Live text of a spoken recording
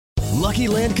Lucky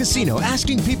Land Casino,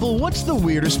 asking people, what's the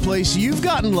weirdest place you've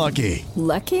gotten lucky?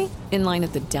 Lucky? In line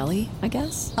at the deli, I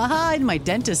guess? Aha, in my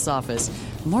dentist's office.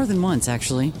 More than once,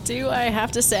 actually. Do I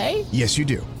have to say? Yes, you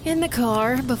do. In the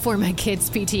car before my kids'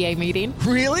 PTA meeting.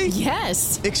 Really?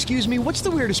 Yes. Excuse me, what's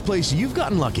the weirdest place you've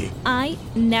gotten lucky? I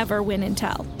never win and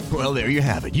tell. Well, there you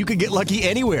have it. You can get lucky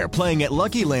anywhere, playing at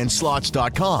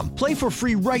LuckyLandSlots.com. Play for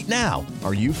free right now.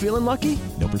 Are you feeling lucky?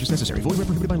 No purchase necessary. Void where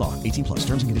prohibited by law. 18 plus.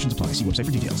 Terms and conditions apply. See website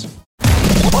for details.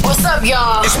 What's up,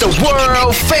 y'all? It's the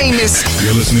world famous.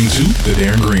 You're listening to The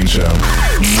Darren Green Show.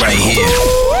 Right here.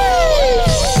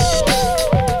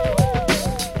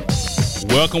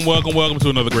 Welcome to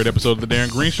another great episode of The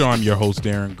Darren Green Show. I'm your host,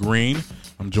 Darren Green.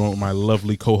 I'm joined with my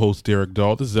lovely co-host, Derek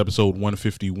Dahl. This is episode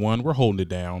 151. We're holding it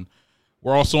down.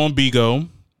 We're also on Bigo.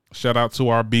 Shout out to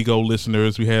our Bigo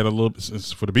listeners. We had a little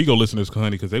for the Bigo listeners,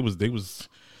 honey, because they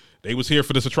was here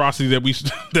for this atrocity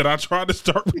that I tried to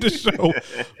start with this show.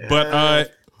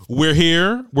 But we're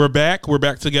here. We're back. We're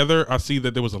back together. I see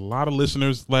that there was a lot of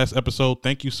listeners last episode.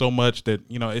 Thank you so much. That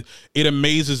it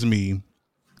amazes me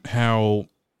how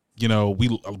we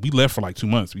left for like 2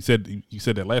 months. You said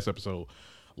that last episode.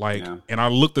 And I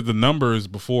looked at the numbers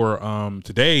before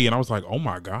today, and I was like, oh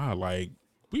my God, like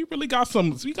we got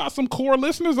some core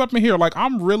listeners up in here. Like I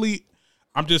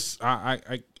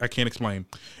can't explain.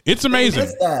 It's amazing.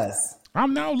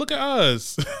 Look at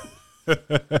us.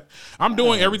 I'm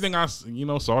doing everything I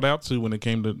sought out to when it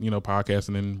came to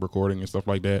podcasting and recording and stuff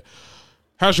like that.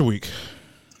 How's your week?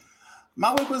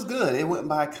 My week was good. It went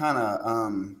by kind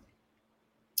of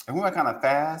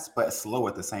fast, but slow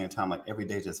at the same time. Like every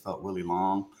day just felt really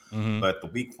long, but the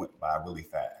week went by really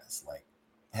fast. Like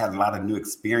I had a lot of new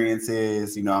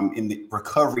experiences. I'm in the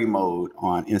recovery mode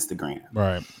on Instagram.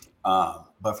 Right.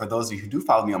 But for those of you who do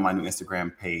follow me on my new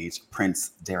Instagram page, Prince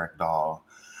Derek Dahl,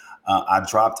 I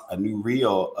dropped a new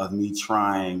reel of me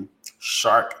trying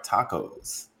shark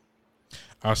tacos.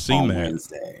 I've seen that.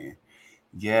 Wednesday.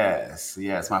 Yes.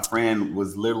 My friend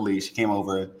she came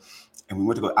over and we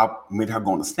went to go out, made her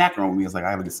go in the snack room. We was like,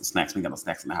 I gotta get some snacks. We got no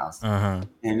snacks in the house. Uh-huh.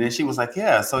 And then she was like,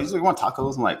 yeah, so you want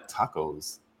tacos? I'm like,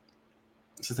 tacos?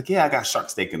 She's like, yeah, I got shark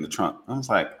steak in the trunk. I was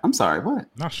like, I'm sorry, what?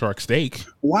 Not shark steak.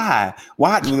 Why?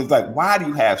 Why do you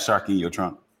have shark in your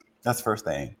trunk? That's the first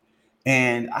thing.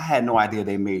 And I had no idea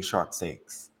they made shark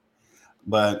steaks.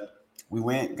 But we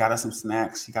went, got us some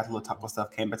snacks. She got the little taco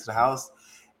stuff, came back to the house.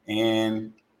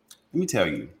 And let me tell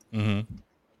you,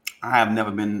 I have never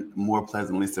been more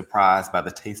pleasantly surprised by the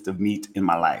taste of meat in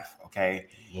my life, okay?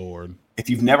 Lord.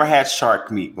 If you've never had shark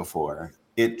meat before,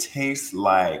 it tastes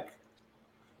like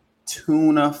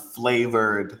tuna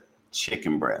flavored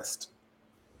chicken breast.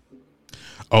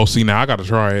 Oh, see, now I got to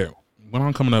try it when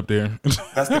I'm coming up there.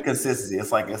 That's the consistency.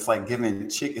 It's like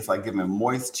giving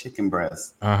moist chicken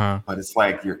breast, but it's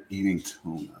like you're eating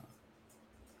tuna.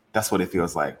 That's what it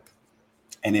feels like,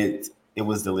 and it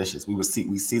was delicious.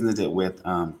 We seasoned it with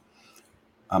my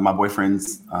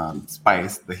boyfriend's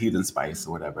spice, the heathen spice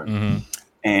or whatever,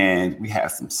 and we had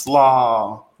some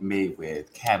slaw made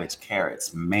with cabbage,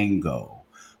 carrots, mango,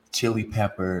 chili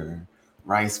pepper,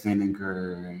 rice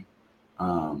vinegar.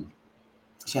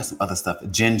 She has some other stuff,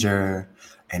 ginger,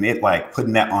 and it like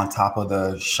putting that on top of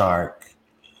the shark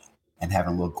and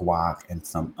having a little guac and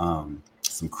some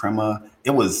crema. It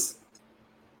was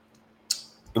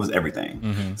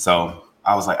everything. So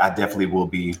I was like, I definitely will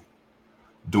be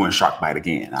doing shark bite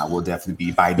again. I will definitely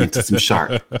be biting into some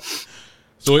shark.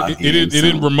 So it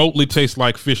didn't remotely taste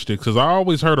like fish sticks, because I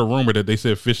always heard a rumor that they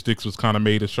said fish sticks was kind of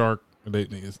made of shark. They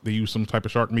use some type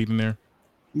of shark meat in there.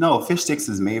 No, fish sticks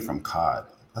is made from cod.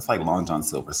 That's like Long John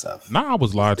Silver stuff. Nah, I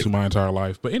was lied to my entire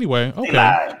life. But anyway,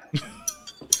 okay.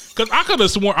 Because I could have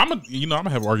sworn I'm gonna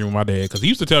have an argument with my dad, because he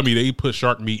used to tell me they put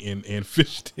shark meat in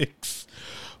fish sticks.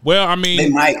 Well, I mean, they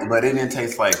might, but it didn't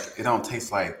taste like a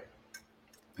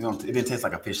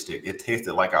fish stick. It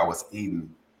tasted like I was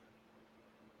eating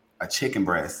a chicken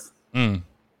breast, or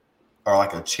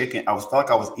like a chicken. I felt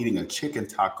like I was eating a chicken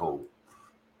taco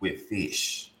with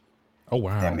fish. Oh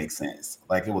wow, that makes sense.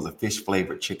 Like it was a fish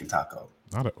flavored chicken taco.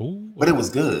 But it was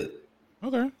good.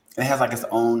 Okay. It has like its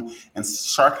own, and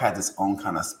shark has its own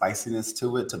kind of spiciness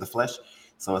to it, to the flesh.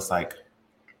 So it's like,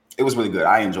 it was really good.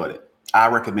 I enjoyed it. I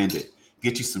recommend it.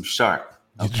 Get you some shark.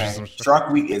 Okay. Shark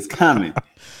Week is coming.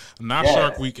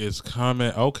 Shark Week is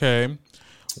coming. Okay.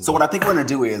 So what I think we're gonna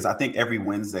do is, I think every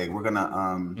Wednesday we're gonna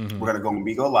go on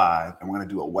Bigo Live, and we're gonna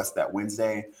do a What's That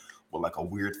Wednesday with like a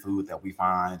weird food that we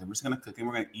find, and we're just gonna cook and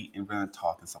we're gonna eat and we're gonna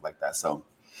talk and stuff like that. So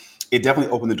it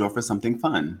definitely opened the door for something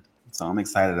fun. So I'm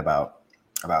excited about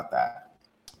that.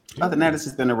 Other than that, it's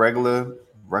just been a regular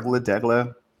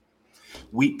degular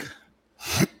week.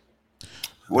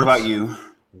 What about you?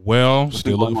 Well, What's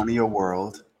still going looking on in your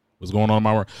world? What's going on in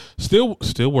my work? Still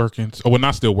working. Oh, well,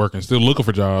 not still working. Still looking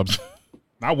for jobs.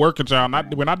 Not working, child.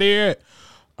 We're not there yet.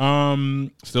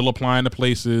 Still applying to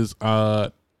places.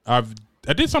 I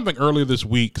did something earlier this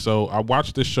week, so I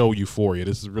watched this show Euphoria.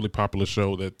 This is a really popular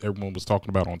show that everyone was talking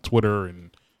about on Twitter and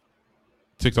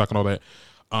TikTok and all that.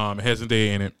 It has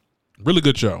Zendaya in it. Really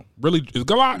good show. Really, it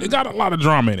got a lot of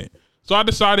drama in it. So I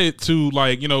decided to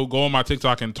go on my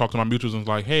TikTok and talk to my mutuals and was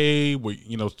like, hey, we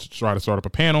try to start up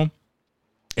a panel,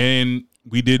 and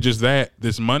we did just that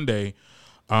this Monday.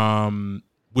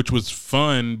 Which was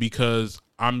fun because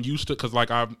I'm used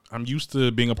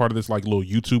to being a part of this little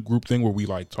YouTube group thing where we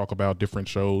talk about different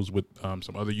shows with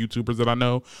some other YouTubers that I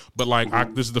know. But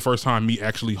this is the first time me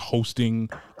actually hosting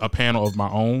a panel of my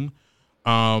own.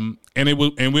 And it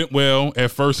went well.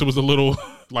 At first it was a little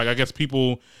I guess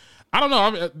people, I don't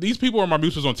know. These people are my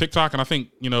mutuals on TikTok, and I think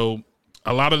a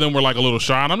lot of them were a little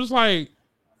shy, and I'm just like,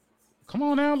 come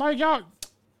on now, y'all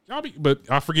be. But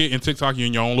I forget in TikTok you're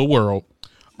in your own little world.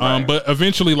 Right. But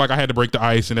eventually, I had to break the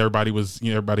ice, and everybody was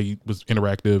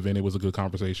interactive, and it was a good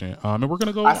conversation. And we're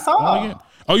gonna go. I saw. Again.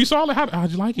 Oh, you saw it? How'd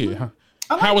you like it?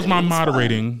 How was my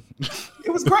moderating?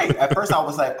 It was great. At first, I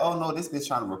was like, "Oh no, this bitch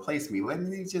trying to replace me. Let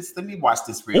me watch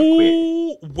this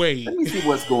real quick. Wait. Let me see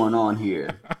what's going on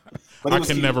here." But I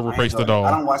can never replace the doll.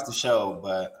 I don't watch the show,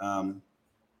 but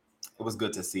it was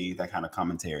good to see that kind of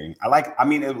commentary.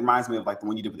 It reminds me of the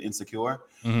one you did with Insecure.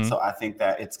 Mm-hmm. So I think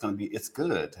that it's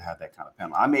good to have that kind of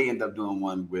panel. I may end up doing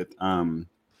one with when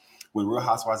Real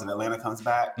Housewives of Atlanta comes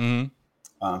back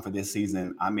for this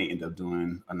season. I may end up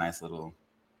doing a nice little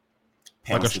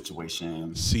panel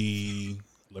situation. See,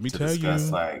 let me tell discuss,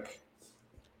 you,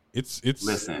 it's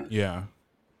listen, yeah,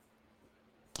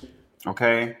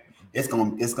 okay, it's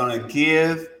gonna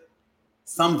give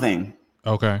something.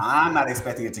 Okay. I'm not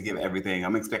expecting it to give everything.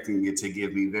 I'm expecting it to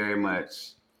give me very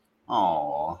much.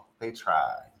 Oh, they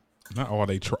tried. Not all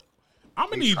they try. I'm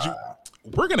gonna need you.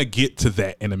 We're gonna get to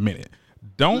that in a minute.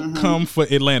 Don't come for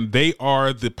Atlanta. They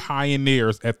are the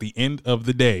pioneers at the end of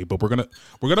the day. But we're gonna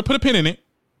put a pin in it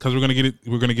because we're gonna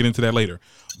get into that later.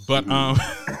 But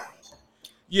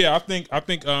yeah, I think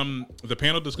the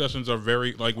panel discussions are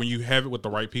very when you have it with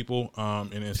the right people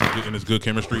and it's good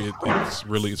chemistry. It's a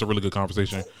really good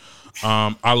conversation.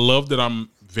 I love that I'm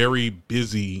very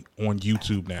busy on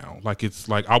YouTube now. I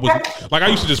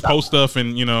used to just post stuff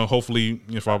and hopefully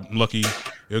if I'm lucky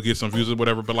it'll get some views or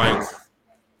whatever. But I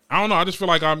don't know. I just feel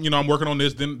like I'm working on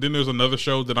this. Then there's another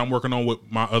show that I'm working on with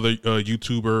my other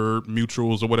YouTuber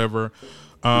mutuals or whatever.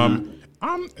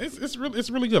 It's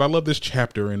really good. I love this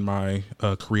chapter in my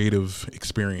creative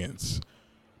experience.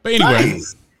 But anyway,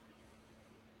 nice.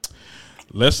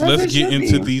 let's get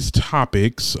into these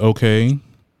topics, okay?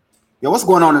 Yeah, what's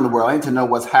going on in the world? I need to know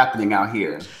what's happening out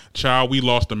here. Child, we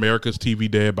lost America's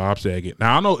TV dad, Bob Saget.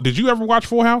 Now, I know, did you ever watch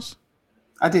Full House?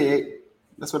 I did.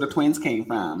 That's where the twins came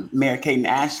from. Mary Kate and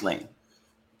Ashley.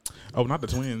 Oh, not the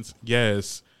twins.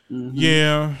 Yes. Mm-hmm.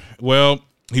 Yeah. Well,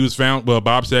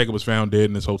 Bob Saget was found dead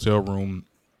in his hotel room.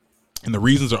 And the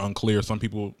reasons are unclear. Some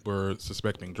people were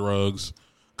suspecting drugs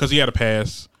because he had a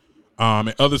pass.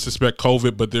 And others suspect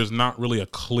COVID, but there's not really a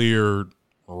clear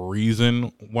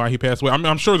reason why he passed away.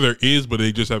 I'm sure there is, but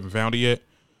they just haven't found it yet.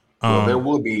 Well, there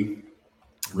will be.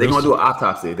 They're going to do an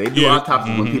autopsy. They do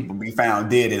autopsies when people be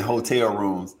found dead in hotel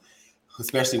rooms,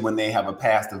 especially when they have a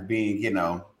past of being,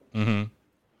 But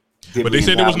they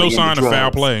said there was no sign of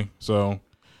foul play, so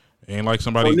it ain't like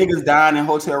somebody. So niggas dying in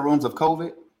hotel rooms of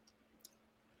COVID.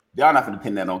 Y'all not going to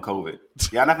pin that on COVID.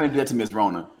 Y'all not going to do that to Miss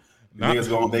Rona. Niggas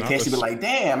go on vacation, be like,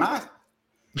 damn,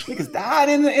 niggas died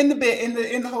in the bed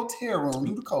in the hotel room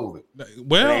due to COVID.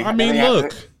 Well, I mean,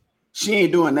 look, she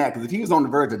ain't doing that because if he was on the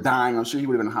verge of dying, I'm sure he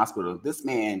would have been in the hospital. This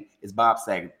man is Bob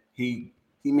Saget. He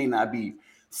may not be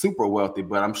super wealthy,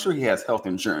 but I'm sure he has health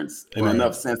insurance in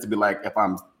enough sense to be like, if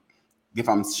I'm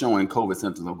showing COVID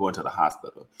symptoms, I'm going to the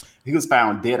hospital. He was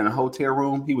found dead in a hotel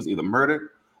room. He was either murdered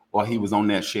or he was on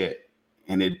that shit,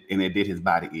 and it did his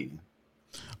body in.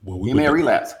 Well, he may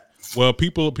relapse. Well,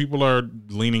 people are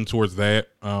leaning towards that.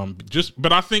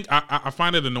 But I think I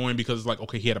find it annoying because it's like,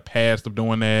 okay, he had a past of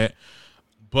doing that,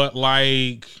 but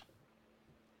let's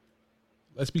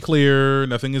be clear,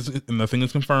 nothing is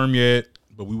confirmed yet.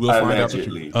 But we will find out.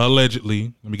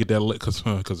 Allegedly, let me get that because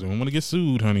we don't want to get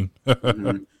sued, honey.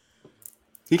 Mm-hmm.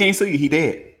 He can't sue you. He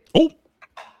dead. Oh,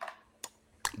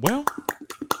 well.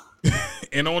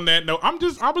 And on that note,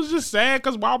 I was just sad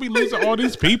because why we losing all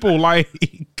these people? I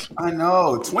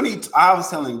know. I was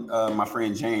telling my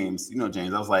friend James,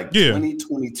 James, I was like,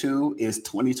 2022 is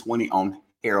 2020 on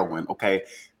heroin. Okay.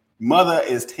 Mother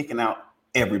is taking out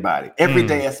everybody. Every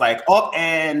day it's like up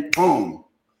and boom.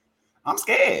 I'm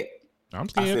scared. I'm I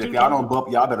scared said, too. if y'all don't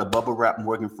bubble, y'all better bubble wrap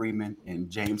Morgan Freeman and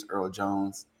James Earl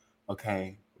Jones.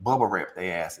 Okay, bubble wrap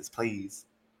their asses, please.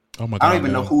 Oh my God! I don't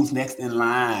even know man. who's next in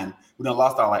line. We done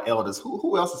lost all our elders.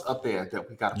 Who else is up there that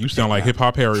we got? You sound like Hip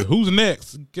Hop Harry. Who's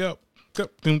next? Yep. Right.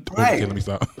 Okay, let me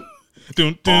stop.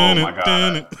 Oh my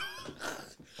God.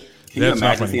 Can you That's not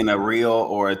imagine funny. seeing a reel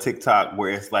or a TikTok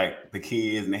where it's like the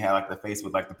kids and they have like the face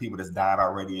with like the people that's died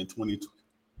already in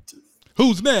 2020?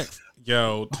 Who's next?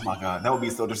 Yo, Oh my God, that would be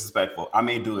so disrespectful. I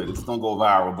may do it. It's gonna go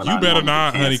viral, but you I know better I'm gonna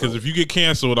not, get honey, because canceled. if you get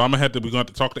canceled, we're going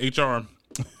to talk to HR.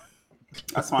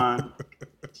 That's fine.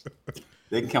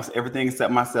 They can cancel everything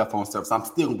except my cell phone service. I'm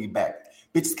still gonna be back.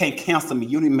 Bitches can't cancel me.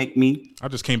 You didn't make me. I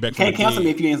just came back You from can't cancel me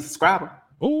if you ain't a subscriber.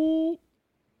 Oh,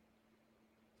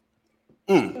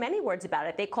 Many words about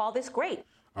it. They call this great.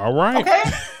 all right. Okay.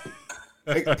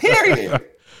 Like, period.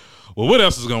 Well, what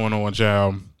else is going on,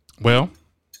 child? Well,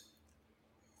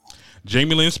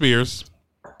 Jamie Lynn Spears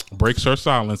breaks her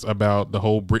silence about the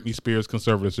whole Britney Spears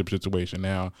conservatorship situation.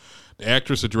 Now, the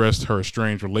actress addressed her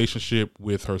estranged relationship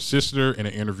with her sister in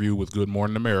an interview with Good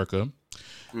Morning America.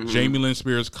 Jamie Lynn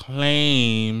Spears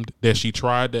claimed that she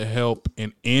tried to help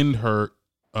and end her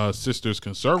sister's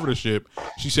conservatorship.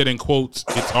 She said, in quotes,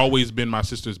 I've always been my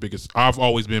sister's biggest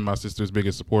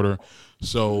supporter.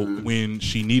 So when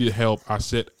she needed help, I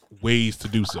set ways to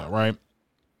do so, right?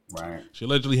 Right. She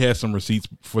allegedly has some receipts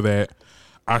for that.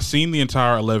 I've seen the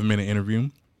entire 11-minute interview.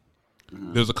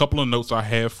 There's a couple of notes I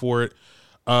have for it.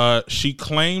 She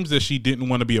claims that she didn't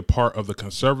want to be a part of the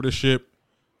conservatorship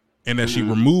and that she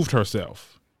removed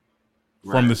herself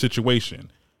from the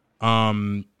situation.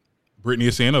 Brittany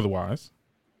is saying otherwise.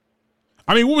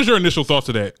 I mean, what was your initial thoughts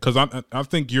of that? Because I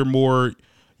think you're more,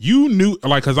 you knew,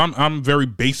 like, because I'm very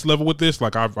base level with this.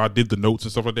 Like, I did the notes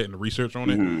and stuff like that and the research on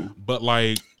it. But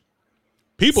like,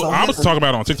 people, I was talking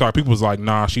about it on TikTok. People was like,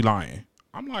 nah, she lying.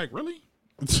 I'm like, really?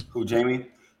 Who, Jamie?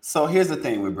 So here's the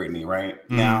thing with Brittany, right?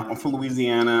 Now, I'm from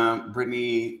Louisiana.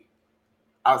 Brittany,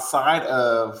 outside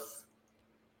of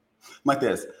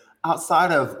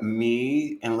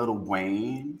me and Lil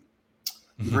Wayne,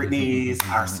 Brittany's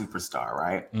our superstar,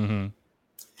 right?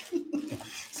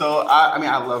 So, I mean,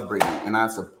 I love Brittany and I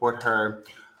support her.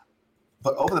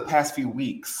 But over the past few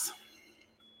weeks,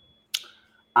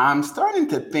 I'm starting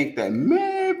to think that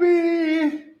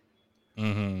maybe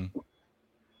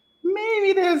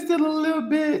there's still a little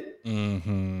bit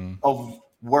of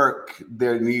work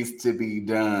there needs to be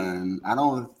done. I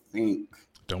don't think.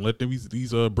 Don't let these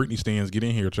Britney stands get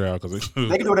in here, child, because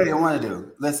they can do whatever they want to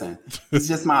do. Listen, it's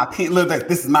just my opinion. Look, like,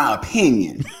 this is my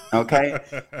opinion, okay?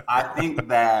 I think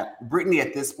that Britney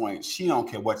at this point, she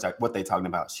don't care what they're talking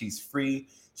about. She's free.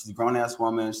 She's a grown-ass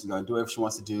woman. She's going to do whatever she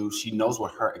wants to do. She knows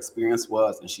what her experience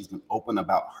was, and she's been open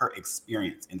about her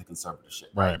experience in the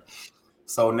conservatorship. Right.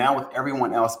 So now with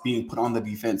everyone else being put on the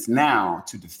defense now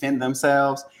to defend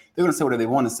themselves, they're going to say whatever they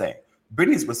want to say.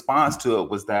 Britney's response to it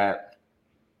was that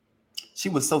she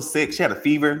was so sick. She had a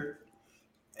fever.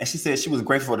 And she said she was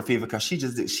grateful for the fever because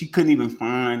she couldn't even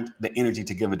find the energy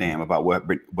to give a damn about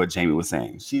what Jamie was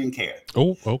saying. She didn't care.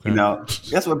 Oh, okay. You know,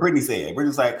 that's what Britney said. Britney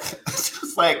was like, she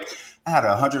was like, I had a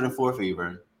 104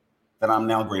 fever that I'm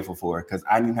now grateful for because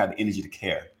I didn't have the energy to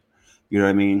care. You know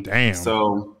what I mean? Damn.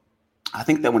 So I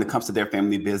think that when it comes to their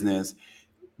family business,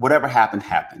 whatever happened,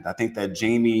 happened. I think that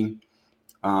Jamie,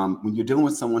 when you're dealing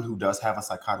with someone who does have a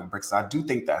psychotic break, so I do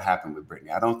think that happened with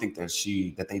Brittany. I don't think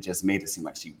that they just made it seem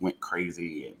like she went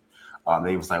crazy and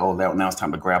they was like, oh, now it's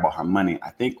time to grab all her money.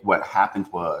 I think what happened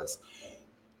was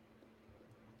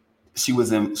she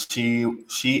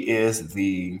is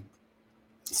the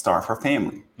star of her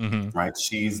family, right?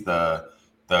 She's the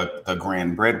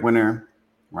grand breadwinner,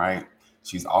 right?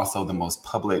 She's also the most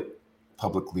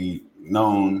publicly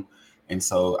known. And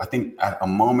so I think at a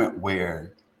moment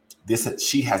where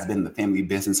she has been the family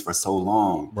business for so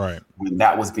long, right? When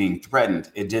that was being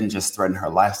threatened, it didn't just threaten her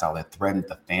lifestyle, it threatened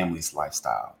the family's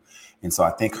lifestyle. And so I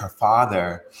think her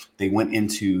father, they went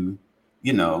into,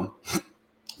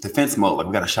 defense mode. Like,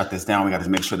 we got to shut this down. We got to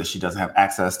make sure that she doesn't have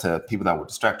access to people that will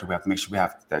distract her. We have to make sure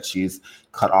that she's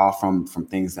cut off from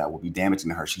things that will be damaging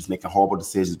to her. She's making horrible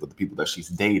decisions with the people that she's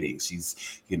dating. She's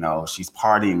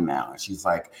partying now. She's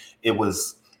like,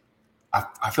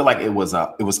 I feel like it was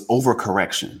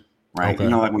overcorrection, right? Okay.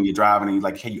 Like when you're driving and you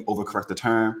overcorrect the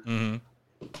turn.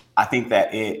 I think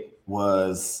that it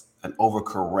was an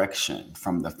overcorrection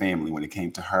from the family when it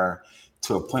came to her,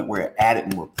 to a point where it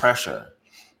added more pressure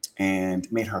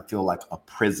and made her feel like a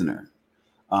prisoner.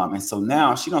 And so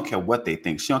now she don't care what they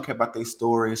think. She don't care about their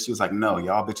stories. She was like, no,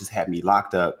 y'all bitches had me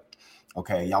locked up.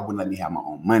 Okay, y'all wouldn't let me have my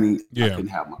own money. Yeah. I couldn't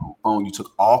have my own phone. You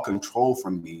took all control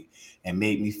from me and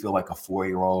made me feel like a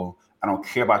 4-year-old. I don't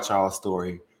care about y'all's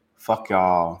story. Fuck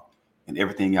y'all and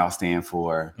everything y'all stand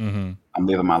for. I'm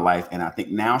living my life. And I think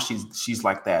now she's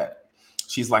like that.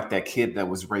 She's like that kid that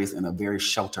was raised in a very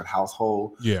sheltered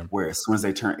household. Yeah. Where as soon as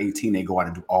they turn 18, they go out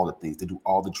and do all the things. They do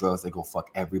all the drugs. They go fuck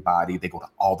everybody. They go to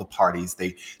all the parties.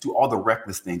 They do all the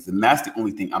reckless things. And that's the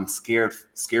only thing I'm scared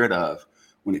of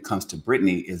when it comes to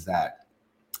Britney, is that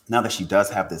now that she does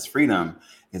have this freedom,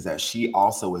 is that she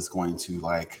also is going to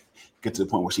like get to the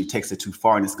point where she takes it too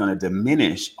far, and it's going to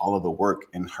diminish all of the work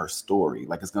in her story.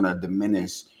 Like, it's going to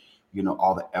diminish, you know,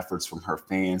 all the efforts from her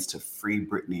fans to free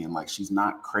Britney. And like, she's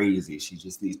not crazy. She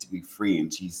just needs to be free.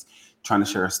 And she's trying to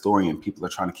share her story, and people are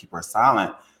trying to keep her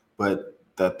silent. But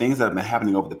the things that have been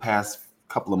happening over the past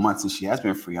couple of months since she has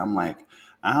been free, I'm like,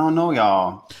 I don't know,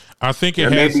 y'all. I think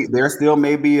there still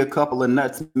may be a couple of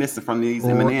nuts missing from these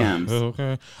M&Ms.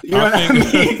 Okay, you know what I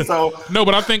mean? So no,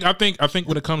 but I think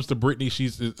when it comes to Britney,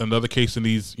 she's another case in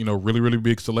these, you know, really, really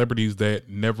big celebrities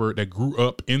that grew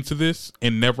up into this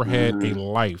and never had a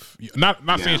life. Not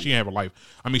saying she didn't have a life.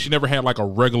 I mean, she never had like a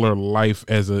regular life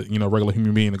as a, you know, regular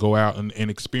human being to go out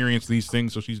and experience these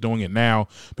things. So she's doing it now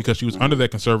because she was under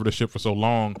that conservatorship for so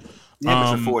long.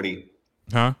 Yeah, but you're 40.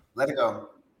 Huh? Let it go.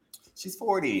 She's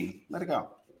 40. Let it go.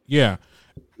 Yeah.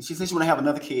 She said she want to have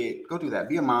another kid. Go do that.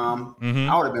 Be a mom.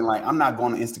 I would have been like, I'm not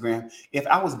going to Instagram. If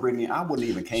I was Britney, I wouldn't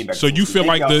even came back. So you feel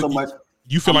like the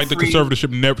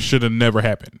conservatorship should have never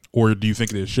happened, or do you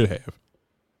think it should have?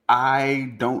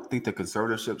 I don't think the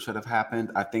conservatorship should have happened.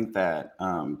 I think that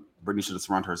Britney should have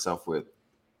surrounded herself with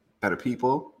better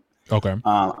people. Okay.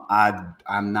 I'm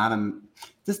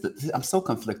so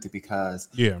conflicted because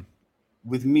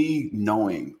with me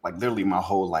knowing, like, literally my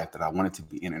whole life that I wanted to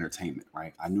be in entertainment,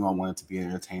 right? I knew I wanted to be an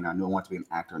entertainer. I knew I wanted to be an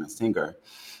actor and a singer.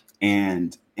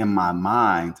 And in my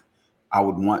mind, I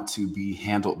would want to be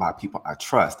handled by people I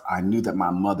trust. I knew that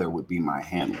my mother would be my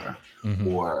handler,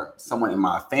 or someone in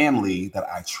my family that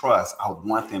I trust. I would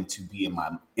want them to be in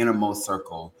my innermost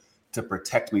circle to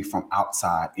protect me from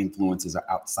outside influences or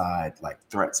outside like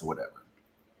threats or whatever.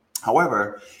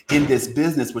 However, in this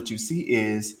business, what you see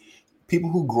is people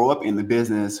who grow up in the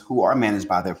business, who are managed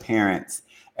by their parents,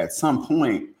 at some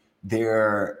point,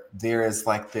 there is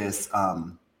like this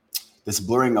this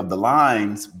blurring of the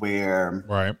lines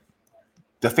where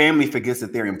the family forgets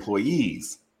that they're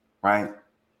employees, right?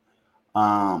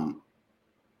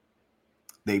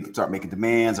 They start making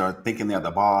demands or thinking they're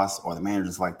the boss or the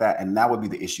managers like that, and that would be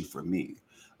the issue for me.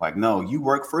 Like, no, you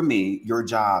work for me. Your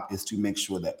job is to make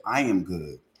sure that I am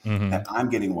good. That I'm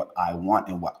getting what I want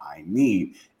and what I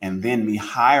need, and then me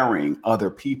hiring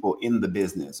other people in the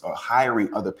business or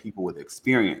hiring other people with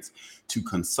experience to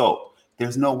consult.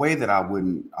 There's no way that I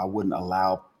wouldn't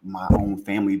allow my own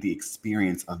family the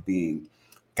experience of being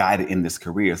guided in this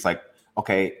career. It's like,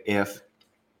 okay, if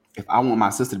I want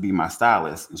my sister to be my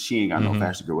stylist and she ain't got no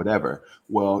fashion degree or whatever,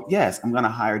 well, yes, I'm going to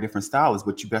hire a different stylist,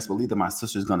 but you best believe that my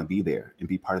sister's going to be there and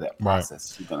be part of that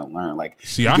process. She's going to learn. Like,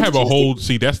 see, I have a whole,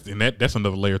 that's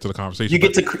another layer to the conversation.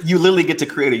 You literally get to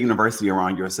create a university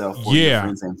around yourself for your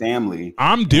friends and family.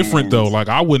 I'm different though. Like,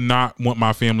 I would not want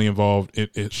my family involved.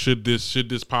 Should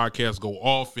this podcast go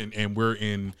off and we're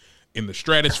in the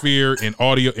stratosphere and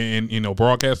audio and, you know,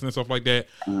 broadcasting and stuff like that.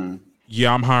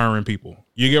 Yeah, I'm hiring people.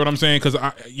 You get what I'm saying? Because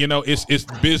it's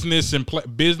business and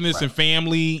business and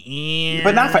family,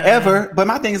 but not forever. But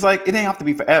my thing is, like, it ain't have to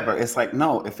be forever. It's like,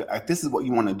 no, if this is what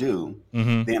you want to do,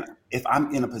 then if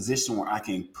I'm in a position where I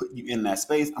can put you in that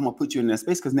space, I'm gonna put you in that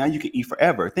space because now you can eat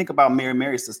forever. Think about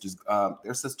Mary's sisters,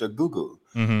 their sister Gugu,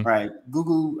 right?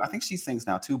 Gugu, I think she sings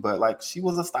now too, but like, she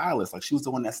was a stylist. Like, she was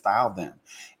the one that styled them,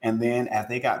 and then as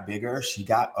they got bigger, she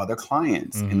got other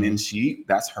clients, and then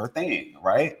that's her thing,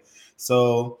 right?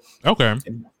 So okay,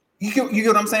 you get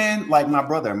what I'm saying? Like, my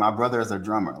brother is a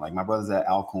drummer. Like, my brother's at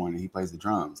Alcorn and he plays the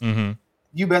drums.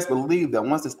 You best believe that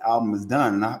once this album is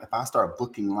done, and if I start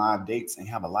booking live dates and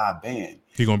have a live band,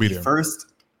 he's gonna be there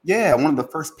first. Yeah, one of the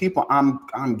first people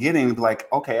I'm getting, like,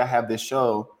 okay, I have this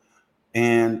show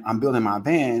and I'm building my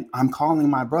band. I'm calling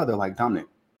my brother, like, Dominic,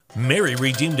 Mary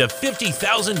redeemed a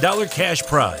 $50,000 cash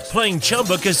prize playing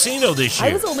Chumba Casino this year.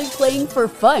 I was only playing for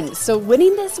fun, so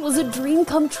winning this was a dream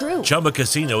come true. Chumba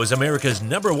Casino is America's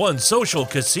 #1 social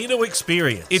casino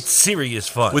experience. It's serious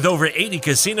fun. With over 80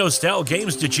 casino-style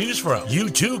games to choose from, you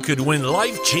too could win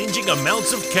life-changing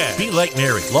amounts of cash. Be like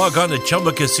Mary. Log on to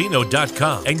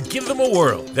ChumbaCasino.com and give them a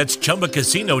whirl. That's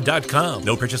ChumbaCasino.com.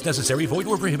 No purchase necessary. Void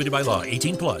where prohibited by law.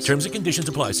 18+. Terms and conditions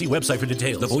apply. See website for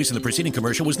details. The voice in the preceding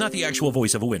commercial was not the actual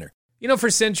voice of a winner. You know,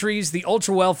 for centuries, the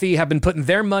ultra-wealthy have been putting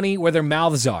their money where their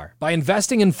mouths are by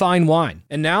investing in fine wine.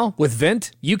 And now, with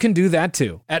Vint, you can do that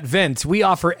too. At Vint, we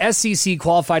offer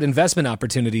SEC-qualified investment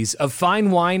opportunities of fine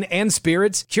wine and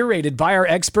spirits curated by our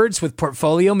experts with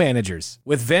portfolio managers.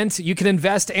 With Vint, you can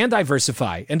invest and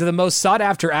diversify into the most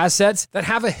sought-after assets that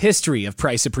have a history of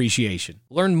price appreciation.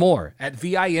 Learn more at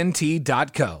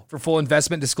vint.co. For full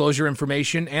investment disclosure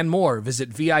information and more, visit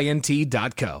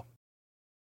vint.co.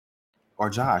 Or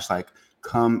Josh, like,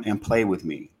 come and play with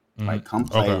me. Like, come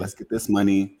play. Okay. Let's get this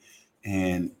money.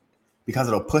 And because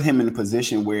it'll put him in a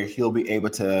position where he'll be able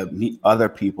to meet other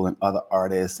people and other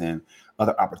artists and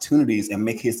other opportunities and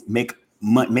make his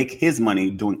money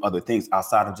doing other things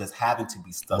outside of just having to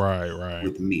be stuck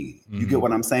with me. You get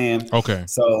what I'm saying? Okay.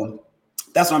 So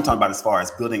that's what I'm talking about as far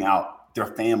as building out their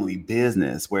family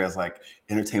business, whereas like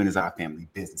entertainment is our family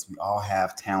business. We all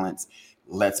have talents.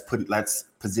 Let's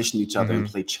position each other and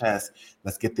play chess.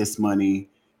 Let's get this money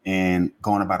and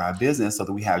going about our business so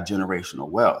that we have generational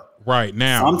wealth. Right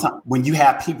now, sometimes when you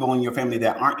have people in your family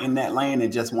that aren't in that lane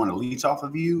and just want to leech off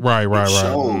of you,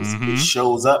 it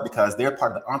shows up because they're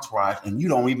part of the entourage and you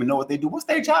don't even know what they do. What's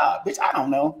their job? Bitch, I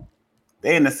don't know.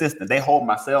 They're an assistant. They hold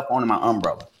my cell phone and my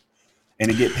umbrella,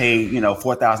 and they get paid,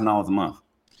 $4,000 a month.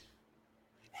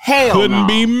 Hell, couldn't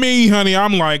be me, honey.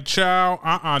 I'm like, child,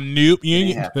 nope.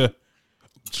 You ain't.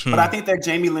 But I think that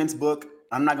Jamie Lynn's book,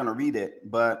 I'm not going to read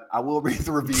it, but I will read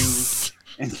the reviews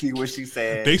and see what she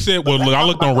said. They said, well, look, I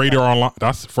looked on Radar Online.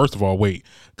 That's first of all, wait,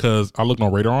 because I looked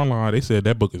on Radar Online. They said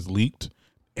that book is leaked.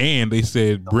 And they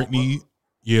said Brittany,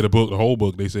 the whole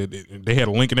book. They said they had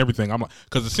a link and everything. I'm like,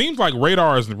 because it seems like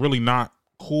Radar is really not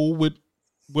cool with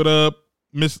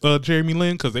Miss Jamie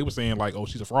Lynn, because they were saying like, oh,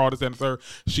 she's a fraud, this, that, and the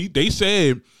third. They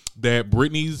said that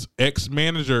Brittany's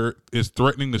ex-manager is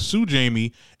threatening to sue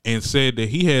Jamie and said that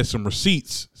he has some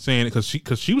receipts saying it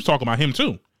because she was talking about him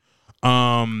too.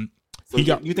 So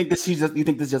you think this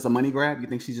is just a money grab? You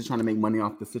think she's just trying to make money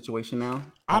off the situation now?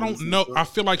 I don't know. I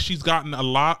feel like she's gotten a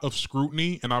lot of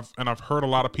scrutiny, and I've heard a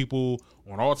lot of people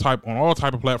on all type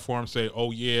of platforms say,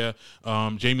 "Oh yeah,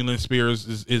 Jamie Lynn Spears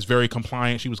is very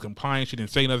compliant. She was compliant. She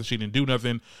didn't say nothing. She didn't do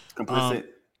nothing.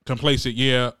 Complacent.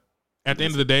 Yeah. At the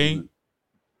end of the day,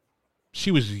 she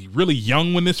was really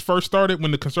young when this first started,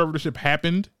 when the conservatorship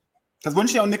happened. Because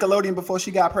wasn't she on Nickelodeon before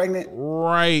she got pregnant?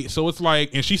 Right. So it's like,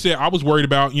 and she said, I was worried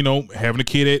about, having a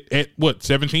kid at what,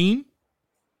 17?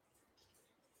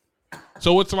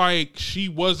 So it's like she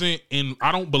wasn't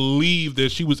I don't believe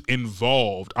that she was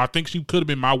involved. I think she could have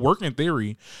been. My working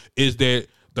theory is that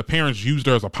the parents used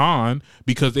her as a pawn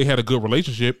because they had a good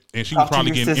relationship and she was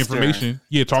probably getting information.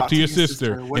 Yeah, talk to your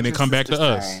sister and then come back to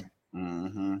us.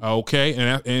 Mm-hmm. Okay.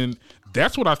 And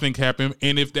that's what I think happened.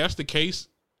 And if that's the case,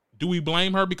 do we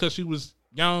blame her because she was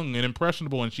young and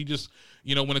impressionable and she just,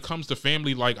 when it comes to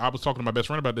family, like I was talking to my best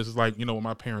friend about this, it's like, when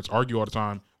my parents argue all the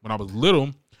time, when I was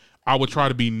little, I would try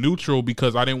to be neutral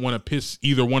because I didn't want to piss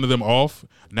either one of them off.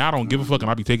 Now I don't give a fuck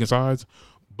and I be taking sides.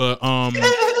 But cause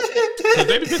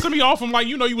they be pissing me off. I'm like,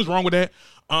 you was wrong with that.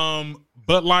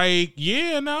 But like,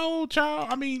 yeah, no, child.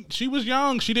 I mean, she was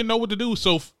young. She didn't know what to do.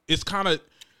 So it's kind of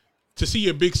to see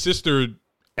your big sister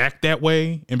act that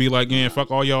way and be like, yeah, fuck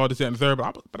all y'all, this, that, and the third.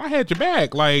 But I had your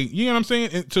back. Like, you know what I'm saying?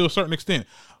 And to a certain extent.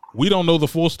 We don't know the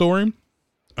full story.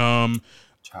 Child,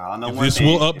 this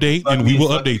will update and we will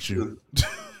update you.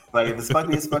 Like, if it's fuck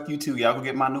me, it's fuck you too. Y'all go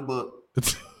get my new book.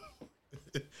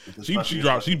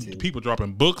 People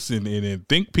dropping books and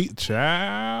think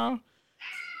child.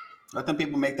 Let them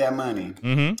people make that money.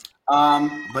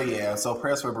 Mm-hmm. But yeah, so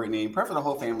prayers for Brittany, prayer for the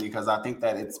whole family, because I think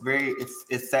that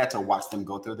it's sad to watch them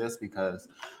go through this, because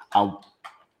I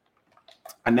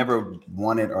never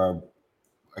wanted or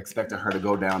expected her to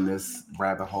go down this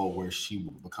rabbit hole where she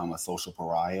would become a social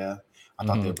pariah. I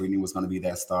thought that Brittany was going to be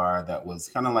that star that was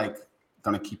kind of like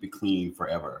going to keep it clean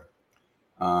forever.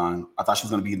 I thought she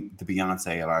was going to be the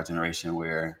Beyonce of our generation,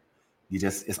 where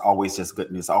it's always just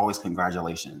good news, always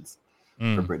congratulations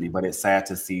for Brittany. But it's sad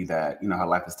to see that, her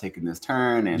life is taking this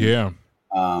turn. And,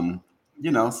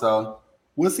 so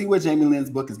we'll see what Jamie Lynn's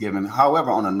book is giving.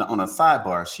 However, on a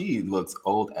sidebar, she looks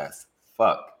old as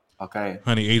fuck. Okay.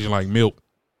 Honey, aging like milk.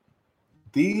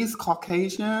 These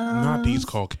Caucasians. Not these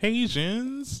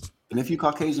Caucasians. And if you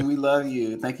Caucasian, we love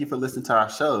you. Thank you for listening to our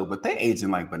show. But they aging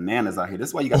like bananas out here. This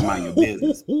is why you got to mind your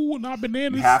business. Ooh, not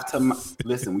bananas. You have to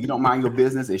listen. When you don't mind your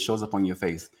business, it shows up on your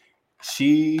face.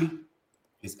 She's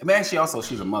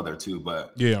a mother too.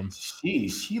 But yeah, she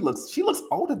looks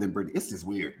older than Brittany. It's just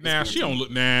weird. Now she don't look.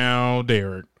 Now,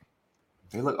 Derek.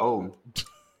 They look old.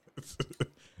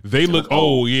 They look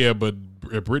old. Yeah, but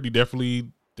Brittany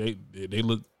definitely. They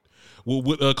look.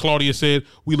 What Claudia said,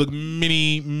 we look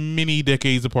many, many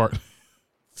decades apart.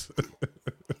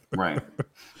 Right.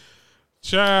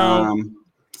 Ciao.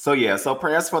 So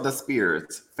prayers for the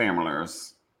spirits,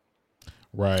 families.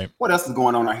 Right. What else is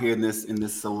going on out here in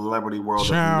this celebrity world?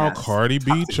 Ciao, Cardi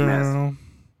B, ciao.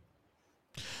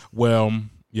 Well,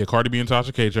 yeah, Cardi B and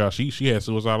Tasha K, child. She had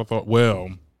suicidal thought. Well,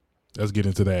 let's get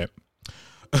into that.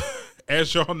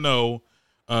 As y'all know,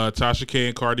 Tasha K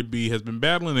and Cardi B has been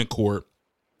battling in court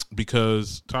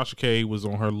because Tasha K was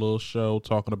on her little show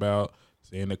talking about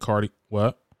saying that Cardi,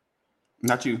 what?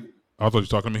 Not you. I thought you were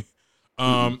talking to me.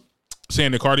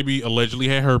 Saying that Cardi B allegedly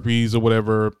had herpes or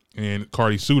whatever, and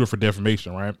Cardi sued her for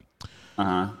defamation, right?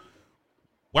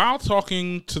 While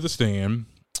taking the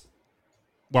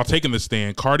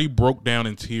stand, Cardi broke down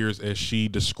in tears as she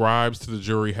describes to the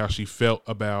jury how she felt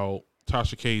about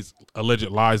Tasha K's alleged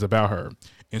lies about her.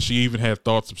 And she even had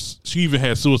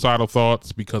suicidal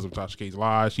thoughts because of Tasha K's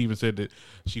lies. She even said that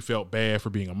she felt bad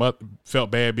being a mother,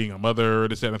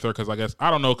 this, that, and the third. Because I guess,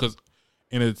 I don't know, because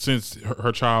in a sense,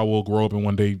 her child will grow up and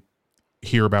one day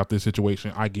hear about this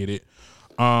situation. I get it.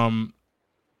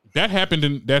 That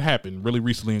happened really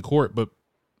recently in court. But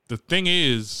the thing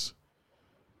is,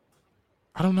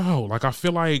 I don't know. Like, I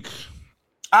feel like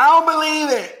I don't believe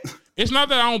it. It's not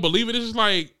that I don't believe it. It's just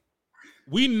like,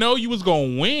 we know you was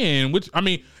gonna win. Which, I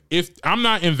mean, if I'm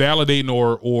not invalidating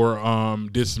or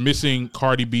dismissing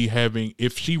Cardi B having,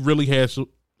 if she really has,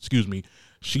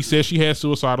 she says she has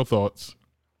suicidal thoughts,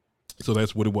 so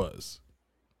that's what it was.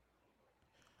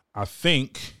 I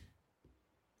think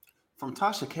from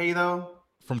Tasha K though.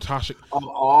 From Tasha, of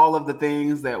all of the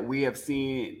things that we have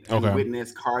seen and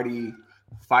witnessed Cardi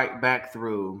fight back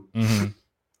through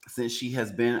since she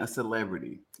has been a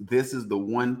celebrity, this is the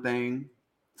one thing.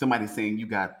 Somebody's saying you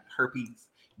got herpes.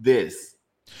 This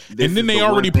and then they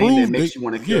already proved that makes you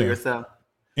want to kill yourself.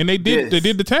 And they did. They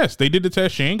did the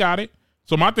test. She ain't got it.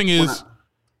 So my thing is,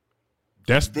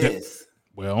 this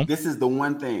is the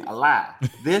one thing. A lie.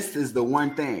 This is the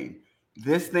one thing.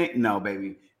 This thing. No,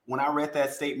 baby. When I read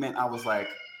that statement, I was like,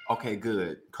 okay,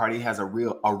 good. Cardi has a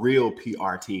real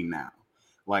PR team now.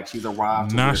 Like, she's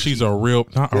arrived. Not a real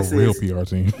PR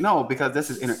team. No, because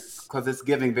this is because it's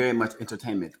giving very much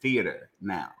entertainment theater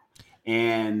now.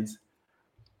 And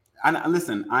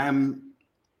listen, I'm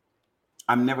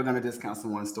never gonna discount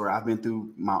someone's story. I've been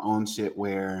through my own shit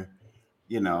where,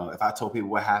 you know, if I told people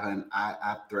what happened,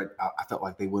 I felt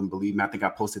like they wouldn't believe me. I think I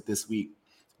posted this week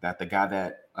that the guy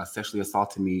that sexually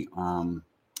assaulted me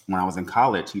when I was in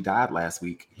college, he died last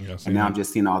week. And now I'm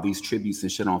just seeing all these tributes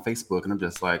and shit on Facebook, and I'm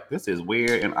just like, this is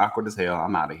weird and awkward as hell.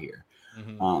 I'm out of here.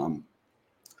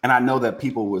 And I know that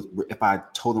people would, if I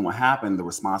told them what happened, the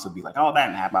response would be like, oh, that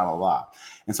didn't happen, blah, blah, blah.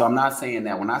 And so I'm not saying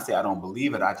that. When I say I don't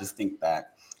believe it, I just think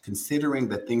that considering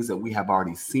the things that we have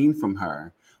already seen from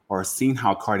her or seen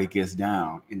how Cardi gets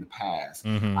down in the past,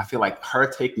 I feel like her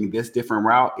taking this different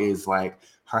route is like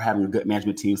her having a good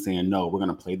management team saying, no, we're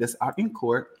going to play this out in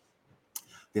court.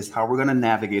 This is how we're going to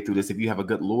navigate through this. If you have a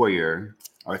good lawyer,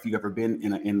 or if you've ever been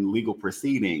in legal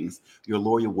proceedings, your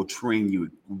lawyer will train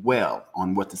you well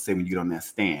on what to say when you don't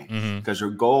understand. Because your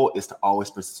goal is to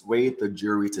always persuade the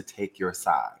jury to take your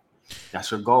side. That's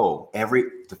your goal. Every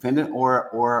defendant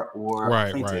or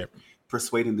plaintiff,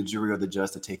 persuading the jury or the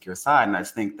judge to take your side. And I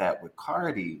just think that with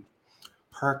Cardi,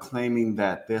 her claiming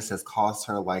that this has caused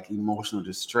her like emotional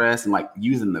distress and like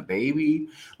using the baby,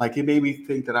 like it made me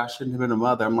think that I shouldn't have been a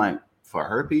mother. I'm like, for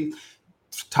herpes,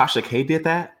 Tasha K did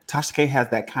that. Tasha K has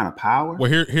that kind of power. Well,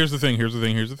 here's the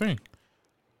thing.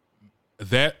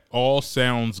 That all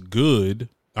sounds good.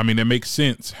 I mean, it makes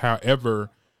sense. However,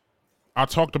 I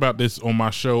talked about this on my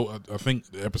show, I think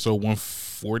episode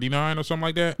 149 or something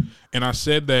like that. And I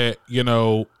said that, you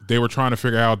know, they were trying to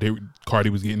figure out Cardi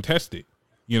was getting tested.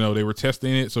 You know, they were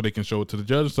testing it so they can show it to the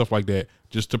judge and stuff like that,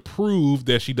 just to prove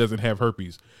that she doesn't have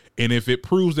herpes. And if it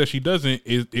proves that she doesn't,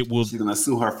 it will. She's gonna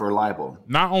sue her for libel.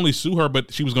 Not only sue her,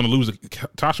 but she was gonna lose.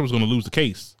 Tasha was gonna lose the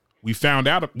case. We found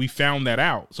that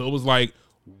out. So it was like,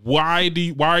 why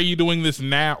are you doing this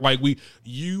now? Like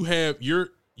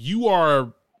you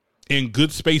are in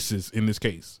good spaces in this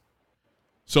case.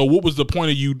 So what was the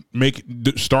point of you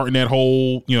starting that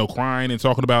whole, you know, crying and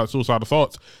talking about suicidal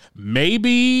thoughts?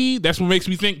 Maybe that's what makes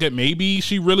me think that maybe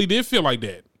she really did feel like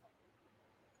that.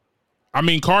 I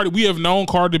mean, Cardi, we have known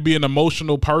Cardi to be an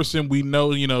emotional person. We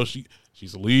know, you know,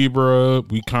 she's a Libra.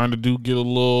 We kind of do get a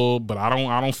little, but I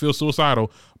don't feel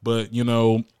suicidal. But, you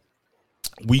know,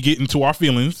 we get into our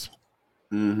feelings.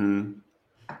 Because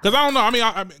I don't know. I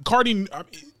mean, Cardi,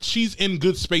 she's in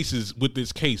good spaces with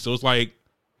this case. So it's like,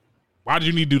 why did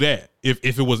you need to do that if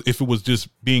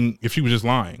she was just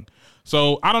lying?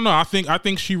 So I don't know. I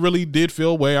think she really did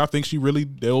feel away. I think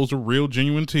those were real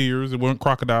genuine tears. It weren't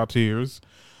crocodile tears.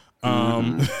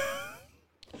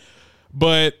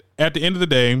 But at the end of the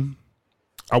day,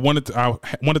 I wanted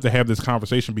to have this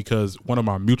conversation because one of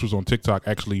my mutuals on TikTok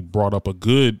actually brought up a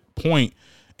good point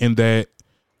in that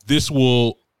this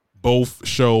will both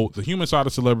show the human side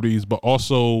of celebrities, but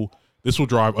also this will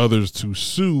drive others to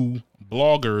sue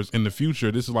bloggers in the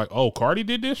future. This is like, oh, Cardi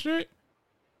did this shit?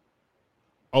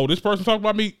 Oh, this person talked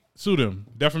about me? Sue them.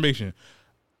 Defamation.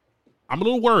 I'm a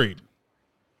little worried.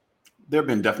 There have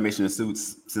been defamation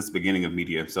suits since the beginning of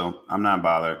media, so I'm not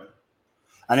bothered.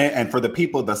 And for the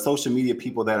people, the social media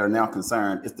people that are now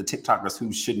concerned, it's the TikTokers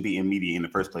who shouldn't be in media in the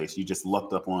first place. You just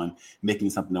lucked up on making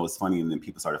something that was funny, and then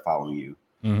people started following you.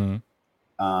 Mm-hmm.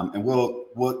 And we'll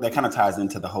that kind of ties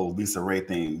into the whole Lisa Ray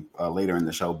thing later in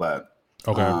the show. But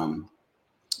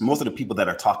most of the people that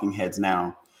are talking heads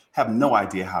now have no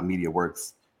idea how media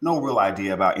works. No real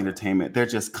idea about entertainment. They're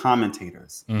just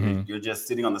commentators. Mm-hmm. You're just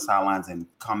sitting on the sidelines and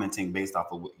commenting based off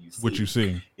of what you see. What you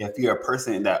see. If you're a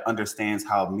person that understands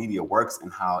how media works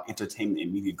and how entertainment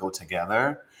and media go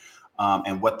together,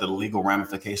 and what the legal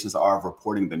ramifications are of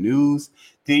reporting the news,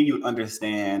 then you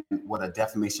understand what a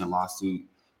defamation lawsuit,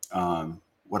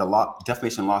 what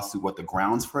the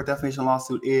grounds for a defamation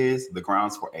lawsuit is, the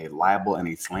grounds for a libel and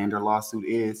a slander lawsuit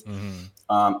is,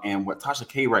 and what Tasha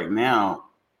K right now.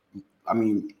 I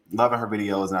mean, loving her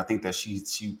videos, and I think that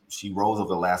she rose over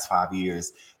the last 5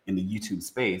 years in the YouTube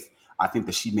space. I think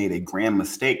that she made a grand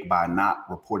mistake by not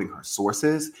reporting her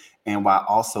sources and while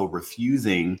also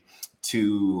refusing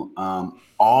to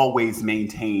always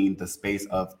maintain the space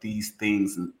of these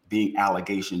things being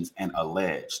allegations and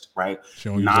alleged, right?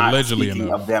 Not allegedly speaking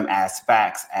enough of them as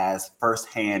facts, as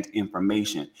firsthand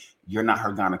information. You're not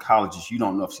her gynecologist. You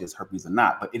don't know if she has herpes or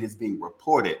not, but it is being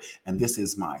reported. And this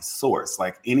is my source.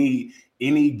 Like any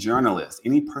journalist,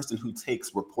 any person who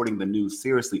takes reporting the news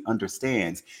seriously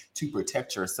understands to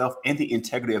protect yourself and the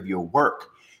integrity of your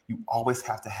work, you always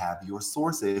have to have your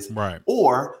sources, right?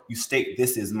 Or you state,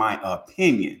 this is my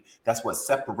opinion. That's what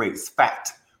separates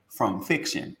fact from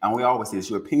fiction. And we always say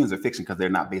your opinions are fiction because they're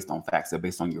not based on facts. They're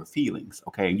based on your feelings.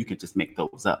 Okay. And you can just make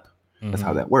those up. That's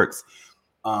how that works.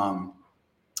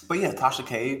 But yeah, Tasha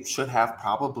K should have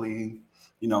probably,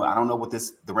 I don't know what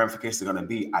the ramifications are going to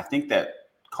be. I think that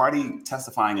Cardi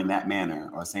testifying in that manner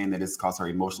or saying that it's caused her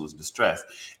emotional distress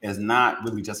is not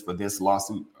really just for this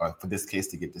lawsuit or for this case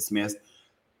to get dismissed,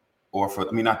 or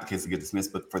not the case to get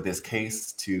dismissed, but for this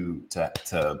case to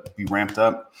be ramped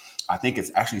up. I think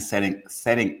it's actually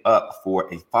setting up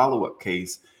for a follow-up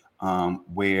case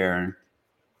where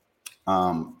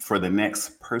for the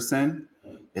next person,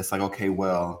 it's like, okay,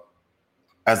 well,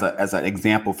 as an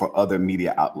example for other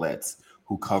media outlets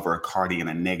who cover Cardi in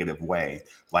a negative way,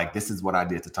 like, this is what I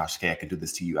did to Tasha K, I can do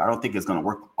this to you. I don't think it's going to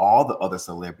work with all the other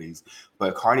celebrities,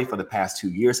 but Cardi for the past 2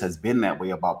 years has been that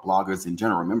way about bloggers in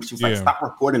general. Remember, she was like, stop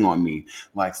reporting on me,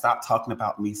 like, stop talking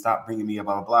about me, stop bringing me a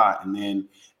blah, blah, blah. And then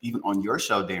even on your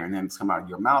show, Darren, then it's come out of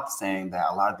your mouth saying that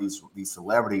a lot of these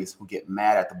celebrities who get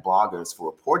mad at the bloggers for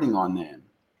reporting on them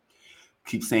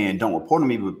keep saying, don't report on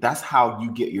me, but that's how you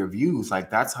get your views.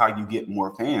 Like, that's how you get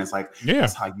more fans. Like,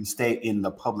 that's how you stay in the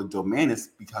public domain,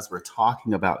 is because we're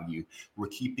talking about you. We're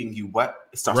keeping you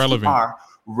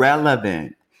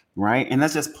relevant, right? And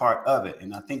that's just part of it.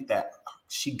 And I think that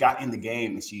she got in the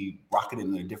game and she rocketed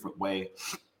in a different way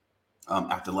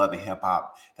after Love and Hip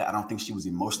Hop that I don't think she was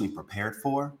emotionally prepared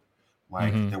for.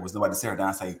 Like, there was nobody to sit her down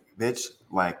and say, bitch,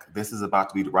 like, this is about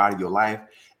to be the ride of your life.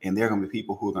 And there are going to be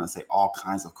people who are going to say all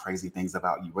kinds of crazy things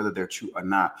about you, whether they're true or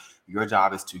not. Your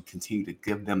job is to continue to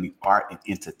give them the art and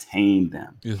entertain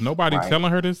them. Is nobody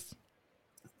telling her this?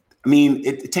 I mean,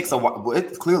 it takes a while.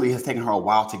 It clearly has taken her a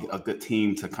while to get a good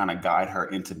team to kind of guide her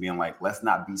into being like, let's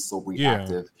not be so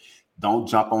reactive. Don't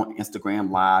jump on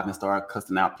Instagram Live and start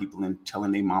cussing out people and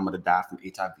telling their mama to die from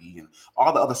HIV and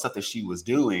all the other stuff that she was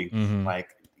doing.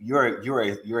 Like,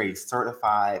 you're a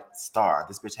certified star.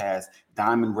 This bitch has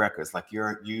diamond records. Like,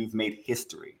 you've made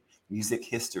history, music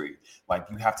history. Like,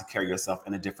 you have to carry yourself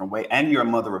in a different way. And you're a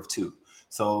mother of two.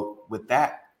 So with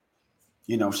that,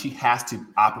 she has to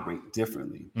operate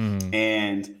differently.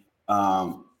 And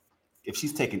if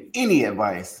she's taking any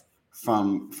advice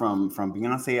from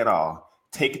Beyonce at all,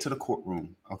 take it to the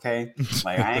courtroom, okay?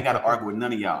 Like, I ain't got to argue with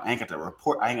none of y'all. I ain't got to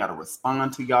report. I ain't got to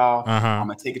respond to y'all. I'm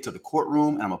going to take it to the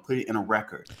courtroom and I'm going to put it in a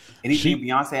record. Anything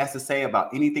Beyonce has to say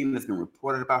about anything that's been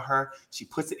reported about her, she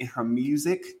puts it in her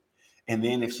music. And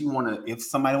then if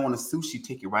somebody want to sue, she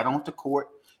take it right on to court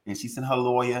and she send her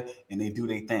lawyer and they do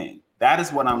their thing. That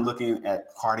is what I'm looking at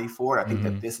Cardi for. I think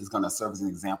that this is going to serve as an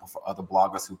example for other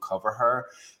bloggers who cover her,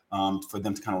 for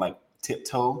them to kind of like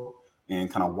tiptoe and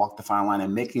kind of walk the fine line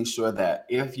and making sure that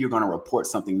if you're going to report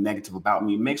something negative about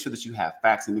me, make sure that you have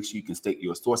facts and make sure you can state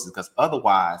your sources, because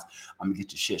otherwise I'm going to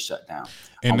get your shit shut down.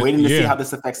 And I'm waiting to see how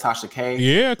this affects Tasha K.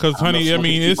 Yeah, because, honey, I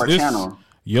mean, it's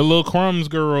your little crumbs,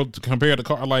 girl, compared to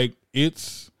Cardi. Like,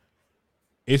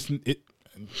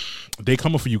 they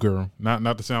coming for you, girl.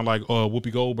 Not to sound like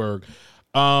Whoopi Goldberg.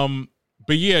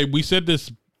 But yeah, we said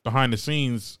this behind the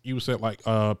scenes. You said like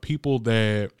people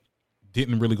that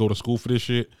didn't really go to school for this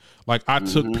shit. Like I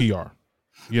took PR.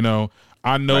 You know,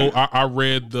 I know right. I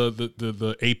read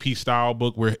the AP style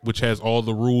book which has all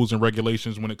the rules and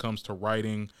regulations when it comes to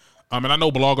writing. And I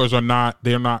know bloggers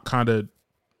they're not kind of,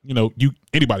 you know,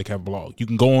 anybody can have a blog. You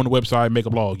can go on the website, make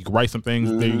a blog, you can write some things,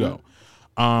 there you go.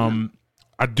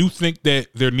 I do think that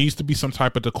there needs to be some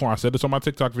type of decorum. I said this on my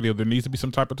TikTok video. There needs to be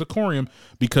some type of decorum,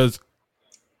 because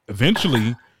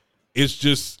eventually it's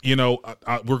just, you know,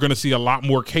 we're going to see a lot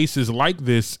more cases like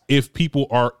this if people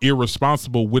are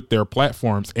irresponsible with their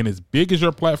platforms. And as big as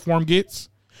your platform gets,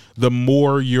 the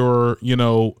more you're, you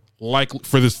know, likely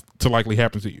for this to likely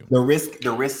happen to you.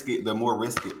 The more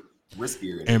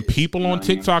riskier. And people on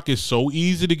TikTok is so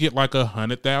easy to get like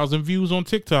 100,000 views on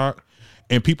TikTok.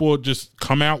 And people will just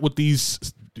come out with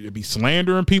it'd be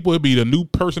slandering people. It'd be the new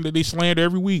person that they slander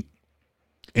every week.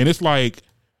 And it's like,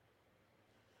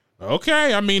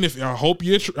 okay, I mean, I hope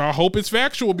it's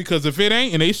factual, because if it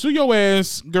ain't and they sue your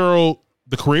ass, girl,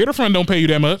 the creator fund don't pay you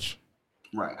that much.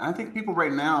 Right. I think people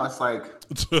right now, it's like,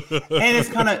 and it's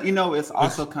kind of, you know, it's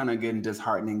also kind of getting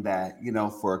disheartening that, you know,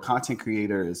 for content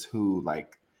creators who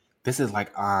like, this is like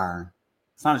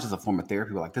it's not just a form of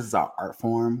therapy, but like this is our art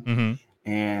form.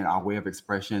 And our way of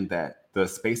expression, that the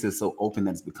space is so open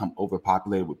that it's become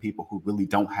overpopulated with people who really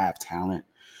don't have talent,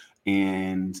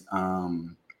 and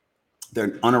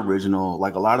they're unoriginal.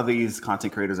 Like a lot of these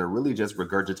content creators are really just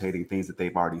regurgitating things that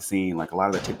they've already seen. Like a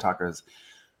lot of the TikTokers,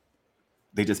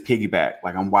 they just piggyback.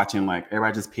 Like I'm watching, like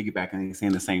everybody just piggyback and they're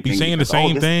saying the same thing. Saying the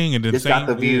same thing, and this got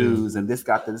the views, and this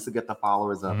will get the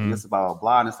followers up, and this blah blah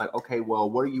blah. And it's like, okay,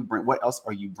 well, what else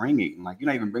are you bringing? Like you're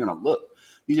not even bringing a look.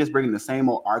 You're just bringing the same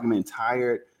old argument,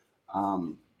 tired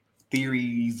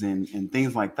theories and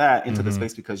things like that into the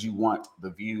space because you want the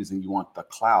views and you want the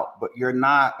clout. But you're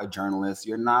not a journalist.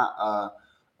 You're not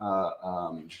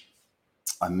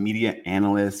a media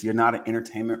analyst. You're not an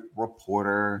entertainment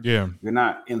reporter. Yeah. You're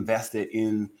not invested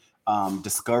in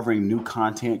discovering new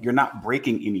content. You're not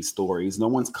breaking any stories. No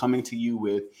one's coming to you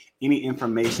with any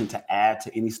information to add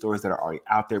to any stories that are already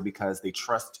out there because they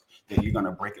trust that you're going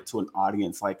to break it to an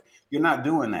audience. Like, you're not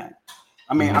doing that.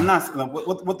 I mean, I'm not,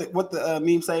 what the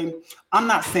meme saying? I'm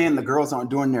not saying the girls aren't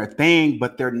doing their thing,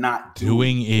 but they're not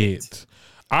doing it.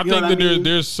 I think that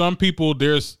there's some people,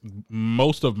 there's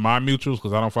most of my mutuals,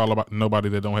 because I don't follow nobody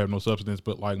that don't have no substance,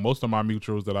 but like most of my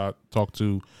mutuals that I talk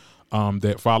to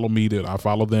that follow me, that I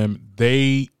follow them,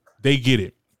 they get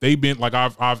it. They've been like,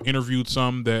 I've interviewed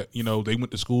some that, you know, they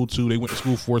went to school too. They went to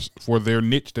school for their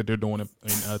niche that they're doing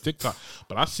in TikTok.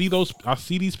 But I see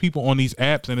these people on these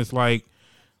apps, and it's like,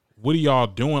 what are y'all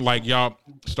doing? Like, y'all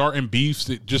starting beefs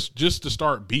just to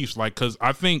start beefs. Like, because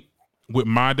I think with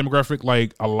my demographic,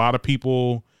 like a lot of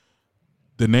people,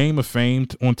 the name of fame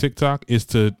on TikTok is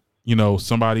to, you know,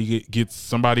 somebody gets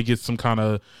some kind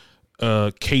of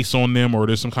case on them, or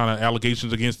there's some kind of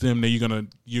allegations against them, then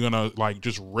you're gonna like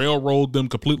just railroad them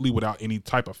completely without any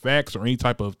type of facts or any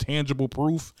type of tangible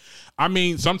proof. I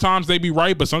mean, sometimes they be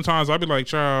right, but sometimes I be like,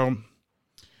 child,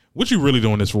 what you really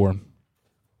doing this for?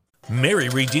 Mary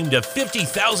redeemed a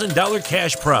 $50,000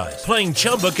 cash prize playing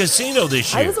Chumba Casino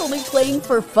this year. I was only playing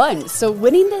for fun, so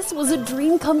winning this was a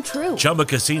dream come true. Chumba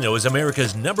Casino is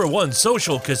America's #1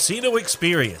 social casino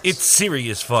experience. It's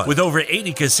serious fun. With over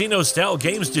 80 casino-style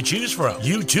games to choose from,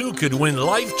 you too could win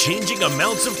life-changing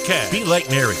amounts of cash. Be like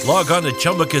Mary. Log on to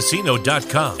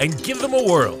ChumbaCasino.com and give them a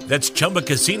whirl. That's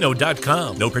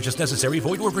ChumbaCasino.com. No purchase necessary.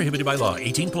 Void or prohibited by law.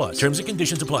 18+. Terms and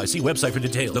conditions apply. See website for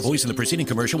details. The voice in the preceding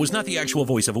commercial was not the actual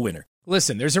voice of a winner.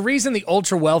 Listen, there's a reason the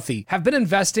ultra-wealthy have been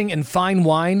investing in fine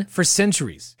wine for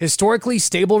centuries. Historically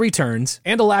stable returns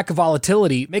and a lack of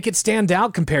volatility make it stand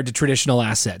out compared to traditional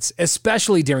assets,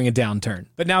 especially during a downturn.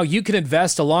 But now you can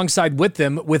invest alongside with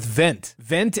them with Vent.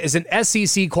 Vent is an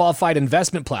SEC-qualified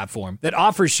investment platform that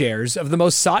offers shares of the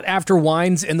most sought-after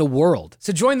wines in the world.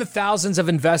 So join the thousands of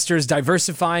investors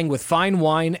diversifying with fine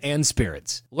wine and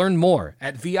spirits. Learn more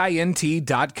at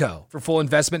vint.co. For full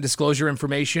investment disclosure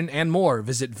information and more,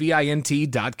 visit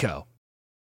vint.co.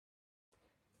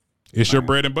 It's your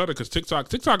bread and butter, because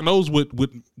TikTok knows which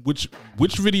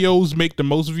videos make the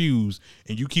most views,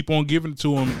 and you keep on giving it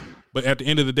to them. But at the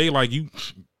end of the day, like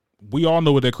we all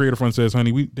know what that creator fund says,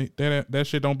 honey. That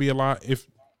shit don't be a lot. If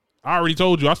I already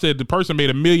told you. I said the person made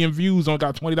 1 million views and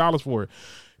got $20 for it.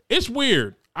 It's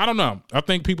weird. I don't know. I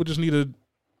think people just need to,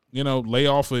 lay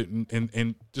off it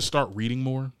and just start reading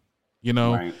more.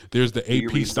 Right. There's the Do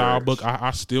your AP style research. book.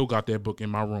 I still got that book in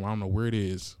my room. I don't know where it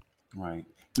is. Right.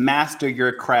 Master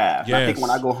your craft. Yes. I think when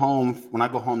I go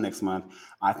home next month,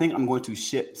 I think I'm going to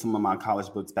ship some of my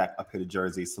college books back up here to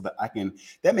Jersey so that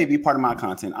that may be part of my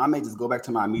content. I may just go back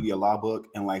to my media law book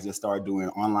and just start doing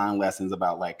online lessons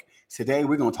about today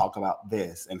we're going to talk about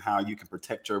this and how you can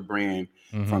protect your brand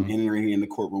from entering in the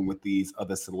courtroom with these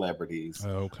other celebrities.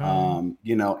 Okay.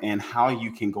 And how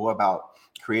you can go about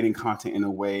creating content in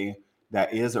a way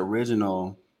that is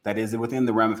original, that is within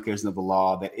the ramifications of the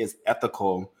law, that is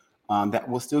ethical, that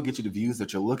will still get you the views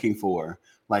that you're looking for.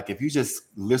 If you're just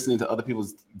listening to other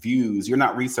people's views, you're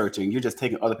not researching, you're just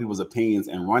taking other people's opinions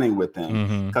and running with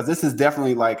them. Because this is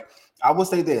definitely I will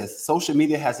say this, social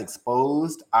media has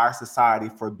exposed our society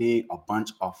for being a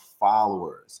bunch of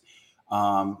followers.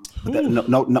 But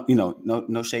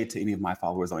no shade to any of my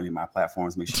followers on any of my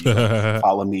platforms. Make sure you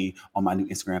follow me on my new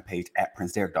Instagram page at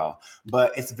Prince Derek Doll.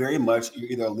 But it's very much you're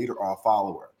either a leader or a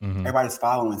follower. Everybody's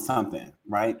following something,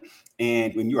 right?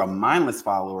 And when you're a mindless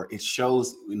follower, it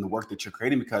shows in the work that you're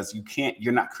creating because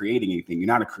you're not creating anything. You're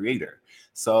not a creator.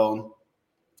 So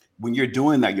when you're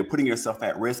doing that, you're putting yourself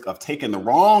at risk of taking the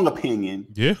wrong opinion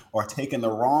or taking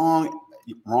the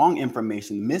wrong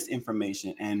information,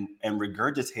 misinformation, and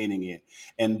regurgitating it,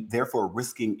 and therefore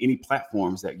risking any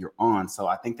platforms that you're on. So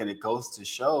I think that it goes to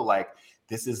show let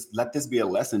this be a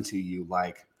lesson to you.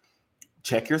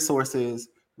 Check your sources,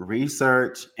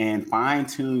 research, and fine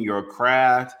tune your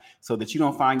craft so that you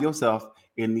don't find yourself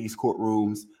in these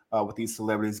courtrooms with these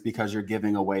celebrities because you're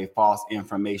giving away false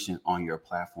information on your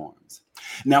platforms.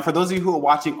 Now, for those of you who are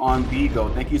watching on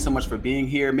Bigo, thank you so much for being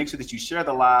here. Make sure that you share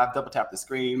the live, double tap the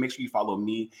screen. Make sure you follow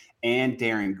me and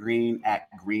Darren Green at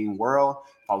Green World.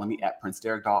 Follow me at Prince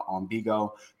Derek Doll on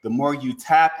Bigo. The more you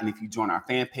tap, and if you join our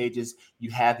fan pages, you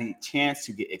have the chance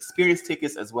to get experience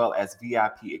tickets as well as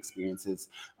VIP experiences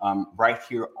right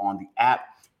here on the app.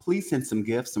 Please send some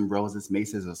gifts, some roses,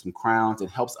 maces, or some crowns.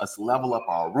 It helps us level up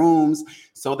our rooms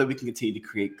so that we can continue to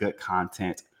create good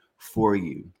content for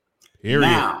you.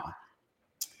 Now,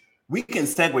 we can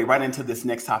segue right into this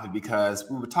next topic because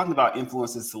we were talking about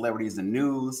influencers, celebrities, and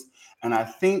news. And I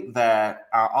think that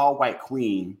our all-white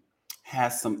queen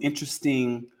has some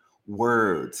interesting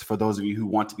words for those of you who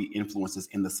want to be influencers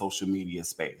in the social media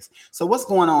space. So what's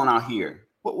going on out here?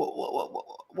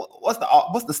 What's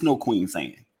the Snow Queen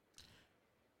saying?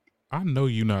 I know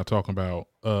you're not talking about.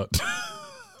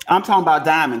 I'm talking about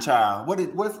Diamond, child.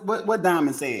 What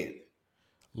Diamond said?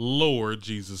 Lord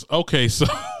Jesus. Okay, so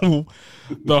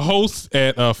the host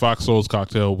at Fox Soul's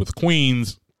Cocktail with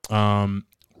Queens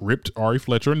ripped Ari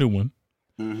Fletcher a new one.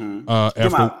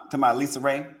 To my Lisa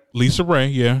Ray. Lisa Ray,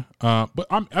 yeah. But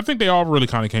I think they all really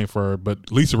kind of came for her,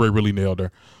 but Lisa Ray really nailed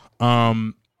her.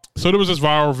 So there was this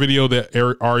viral video that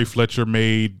Ari Fletcher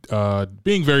made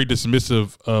being very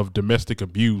dismissive of domestic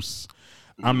abuse.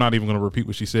 I'm not even going to repeat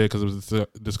what she said because it was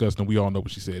disgusting. We all know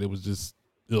what she said. It was just,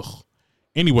 ugh.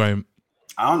 Anyway.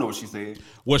 I don't know what she said.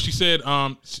 Well, she said,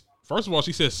 first of all,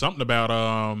 she said something about,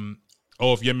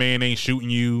 if your man ain't shooting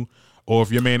you or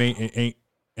if your man ain't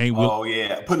oh,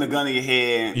 yeah. Putting a gun in your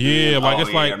head. Yeah.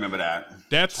 I remember that.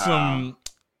 That's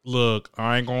look,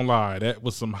 I ain't going to lie. That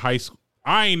was some high school.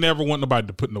 I ain't never want nobody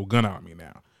to put no gun on me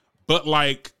now. But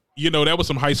that was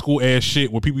some high school ass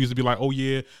shit where people used to be like, oh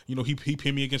yeah, he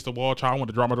pinned me against the wall, child. I want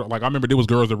to draw my door. I remember there was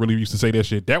girls that really used to say that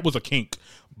shit. That was a kink.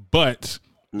 But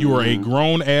you are a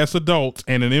grown ass adult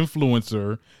and an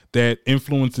influencer that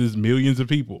influences millions of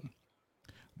people.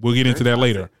 We'll get into that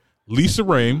later. Lisa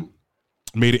Ray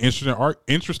made an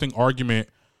interesting argument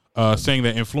saying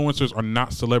that influencers are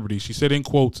not celebrities. She said in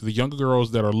quotes, the younger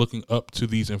girls that are looking up to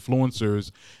these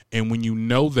influencers, and when you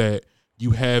know that,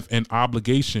 you have an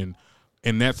obligation,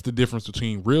 and that's the difference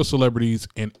between real celebrities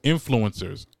and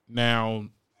influencers. Now,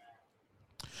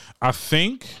 I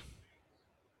think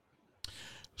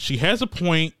she has a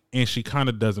point and she kind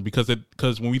of doesn't because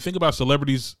when we think about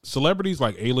celebrities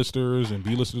like A-listers and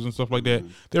B-listers and stuff like that,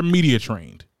 they're media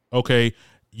trained. Okay.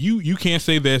 You can't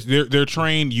say this. They're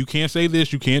trained. You can't say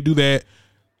this. You can't do that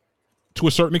to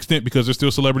a certain extent because there's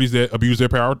still celebrities that abuse their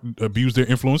power, abuse their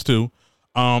influence too.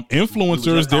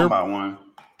 Influencers, they're about one.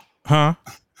 Huh?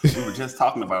 We were just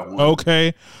talking about one.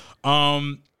 Okay.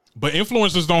 But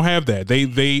influencers don't have that.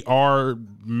 They are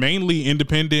mainly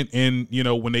independent, and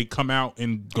when they come out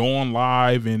and go on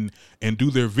live and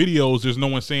do their videos, there's no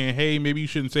one saying, hey, maybe you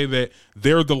shouldn't say that.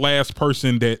 They're the last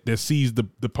person that sees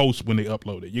the post when they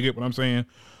upload it. You get what I'm saying?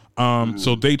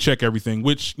 So they check everything,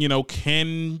 which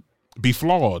can be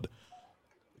flawed.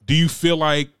 Do you feel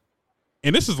like,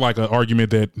 and this is like an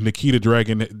argument that Nikita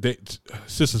Dragon, that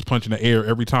sis is punching the air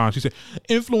every time. She said,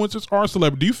 influencers are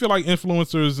celebrity. Do you feel like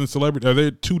influencers and celebrity, are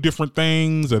they two different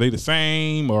things? Are they the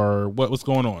same, or what's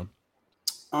going on?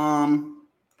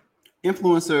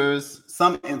 Influencers,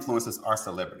 some influencers are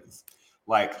celebrities.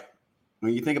 Like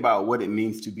when you think about what it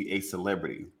means to be a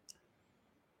celebrity,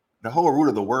 the whole root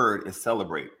of the word is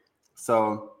celebrate.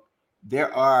 So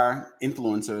there are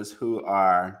influencers who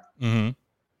are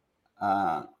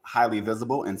highly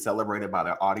visible and celebrated by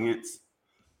their audience.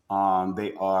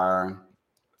 They are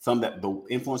some that the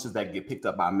influencers that get picked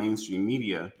up by mainstream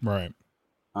media. Right.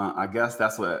 I guess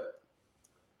that's what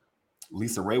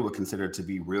Lisa Ray would consider to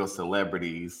be real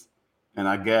celebrities. And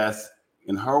I guess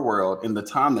in her world, in the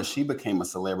time that she became a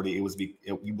celebrity,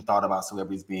 you thought about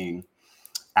celebrities being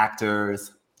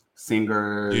actors,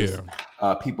 singers,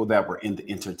 people that were in the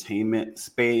entertainment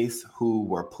space who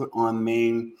were put on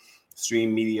mainstream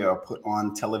media or put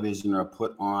on television or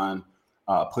put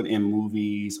in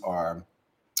movies, or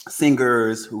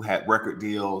singers who had record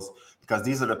deals, because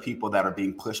these are the people that are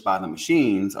being pushed by the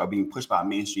machines, are being pushed by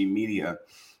mainstream media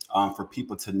for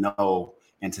people to know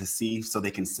and to see, so they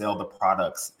can sell the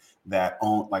products that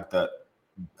own, like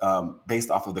based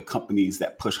off of the companies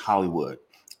that push Hollywood.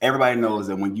 Everybody knows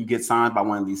that when you get signed by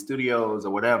one of these studios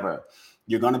or whatever,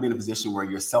 you're going to be in a position where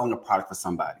you're selling a product for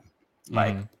somebody,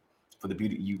 like for the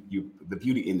beauty, the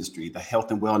beauty industry, the health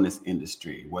and wellness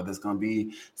industry, whether it's going to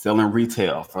be selling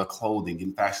retail for clothing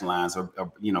and fashion lines, or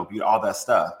all that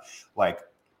stuff. Like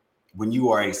when you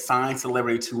are a signed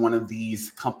celebrity to one of these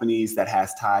companies that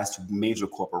has ties to major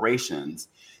corporations,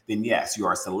 then yes, you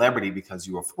are a celebrity because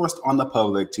you are forced on the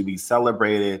public to be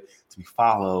celebrated, to be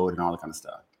followed, and all that kind of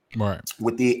stuff. Right.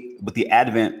 With the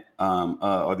advent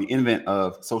or the invent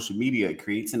of social media, it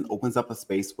creates and opens up a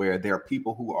space where there are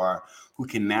people who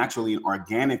can naturally and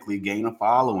organically gain a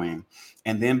following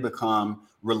and then become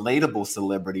relatable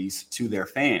celebrities to their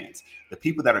fans. The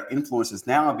people that are influencers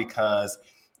now, because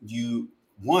a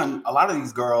lot of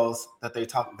these girls that they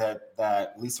talk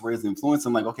that Lisa Ray is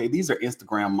influencing, like, okay, these are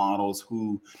Instagram models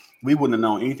who we wouldn't have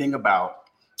known anything about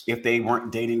if they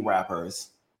weren't dating rappers,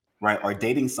 right, or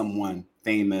dating someone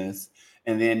famous.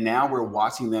 And then now we're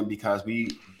watching them because we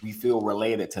feel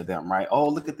related to them, right? Oh,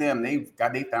 look at them. They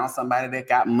found somebody that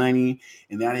got money,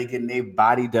 and now they're getting their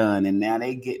body done, and now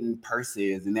they getting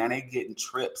purses, and now they getting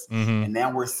trips. And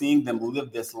now we're seeing them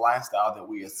live this lifestyle that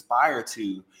we aspire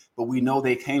to, but we know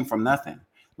they came from nothing.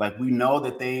 Like, we know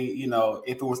that they,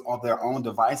 if it was on their own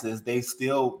devices, they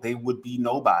would be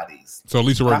nobodies. So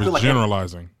Lisa Ray was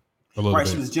generalizing a little bit.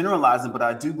 She was generalizing, but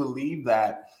I do believe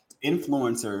that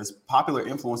popular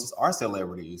influencers are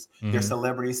celebrities. They're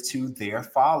celebrities to their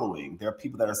following. They're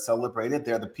people that are celebrated.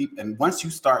 They're the people. And once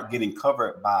you start getting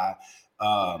covered by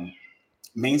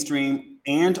mainstream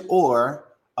and or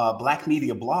Black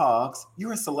media blogs,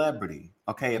 you're a celebrity.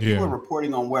 Okay, if people are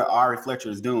reporting on where Ari Fletcher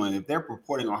is doing, if they're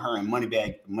reporting on her and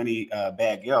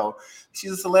Moneybag Yo,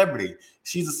 she's a celebrity.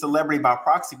 She's a celebrity by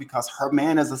proxy because her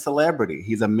man is a celebrity.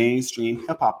 He's a mainstream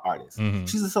hip hop artist.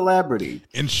 She's a celebrity.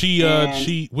 And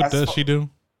what does she do?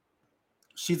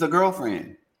 She's a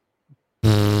girlfriend.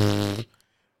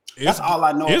 That's all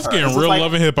I know. It's getting real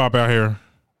love and hip hop out here.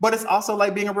 But it's also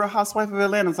like being a Real Housewife of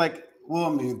Atlanta. It's like, well, I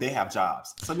mean, they have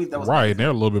jobs. So I mean, that was right.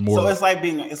 They're a little bit more. So it's like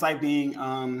being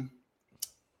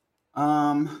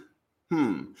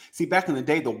See, back in the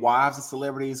day, the wives of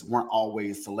celebrities weren't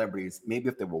always celebrities. Maybe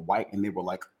if they were white and they were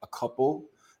like a couple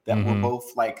that were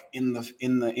both like in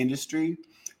the industry.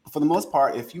 But for the most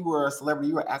part, if you were a celebrity,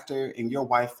 you were an actor, and your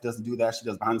wife doesn't do that, she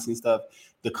does behind the scenes stuff,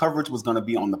 the coverage was going to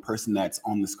be on the person that's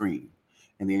on the screen.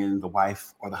 And then the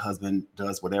wife or the husband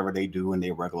does whatever they do in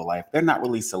their regular life. They're not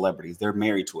really celebrities. They're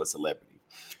married to a celebrity.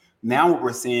 Now what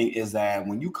we're seeing is that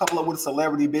when you couple up with a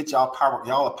celebrity, bitch,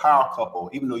 y'all a power couple,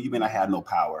 even though you may not have no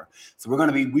power. So we're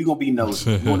gonna be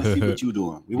nosy. We want to see what you're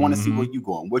doing. We want to see where you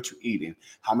going, what you eating,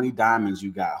 how many diamonds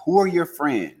you got, who are your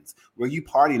friends, where you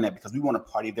partying at, because we want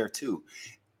to party there too.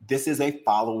 This is a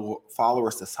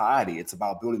follower society. It's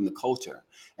about building the culture.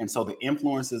 And so the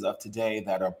influencers of today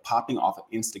that are popping off of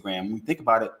Instagram, when we think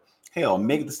about it, hell,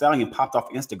 Megan Thee Stallion popped off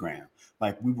Instagram.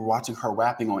 Like, we were watching her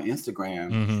rapping on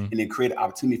Instagram, and it created an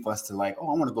opportunity for us to like, oh,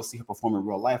 I want to go see her perform in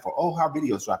real life, or oh, her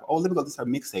videos drop. Oh, let me go listen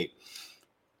to her mixtape.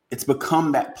 It's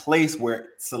become that place where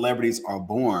celebrities are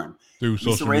born. Through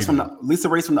social media. Lisa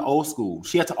Ray's from the old school.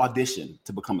 She had to audition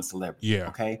to become a celebrity. Yeah.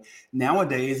 Okay.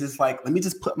 Nowadays, it's like, let me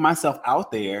just put myself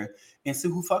out there and see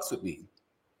who fucks with me.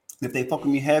 If they fuck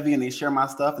with me heavy and they share my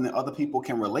stuff, and then other people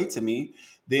can relate to me,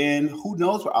 then who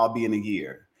knows where I'll be in a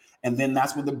year. And then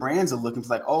that's where the brands are looking for,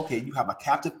 like, okay, you have a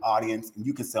captive audience and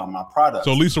you can sell my products.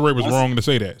 So Lisa Ray was wrong to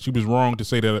say that. She was wrong to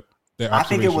say that. I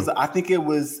think it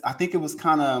was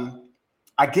kind of,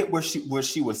 I get what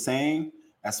she was saying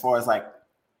as far as like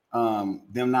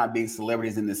them not being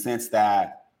celebrities in the sense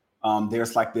that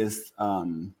there's like this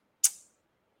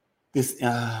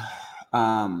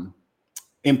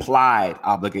implied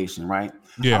obligation, right?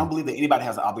 Yeah. I don't believe that anybody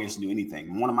has an obligation to do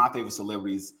anything. One of my favorite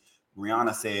celebrities,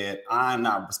 Rihanna, said, I'm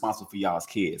not responsible for y'all's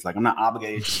kids. Like, I'm not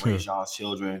obligated to raise y'all's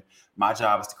children. My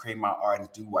job is to create my art and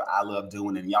do what I love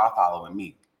doing, and y'all following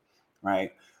me,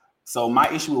 right? So my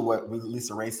issue with what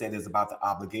Lisa Ray said is about the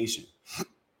obligation.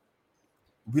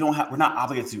 We're not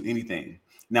obligated to do anything.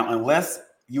 Now, unless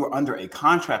you're under a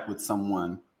contract with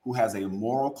someone who has a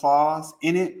moral clause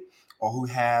in it, or who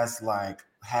has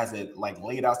it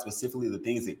laid out specifically the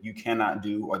things that you cannot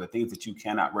do or the things that you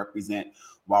cannot represent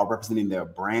while representing their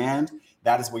brand,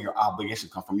 that is where your obligation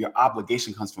comes from. Your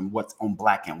obligation comes from what's on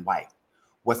black and white,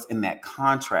 what's in that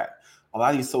contract. A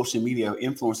lot of these social media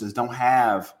influencers don't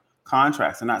have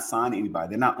contracts. They're not signed to anybody.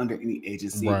 They're not under any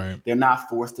agency. Right. They're not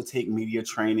forced to take media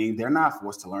training. They're not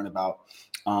forced to learn about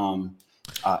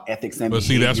ethics and behavior. But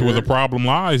see, that's where the problem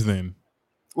lies then.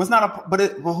 Well, it's not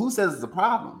well, who says it's a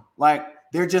problem? Like,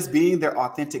 they're just being their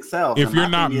authentic selves. If you're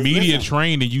not media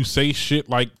trained and you say shit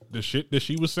like the shit that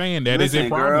she was saying, that is a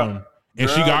problem. And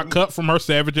she got cut from her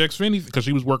Savage X Fenty because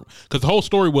she was working. Because the whole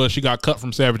story was she got cut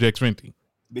from Savage X Fenty.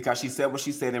 Because she said what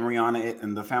she said, and Rihanna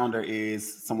and the founder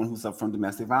is someone who suffered from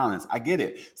domestic violence. I get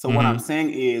it. So what I'm saying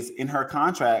is, in her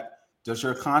contract, does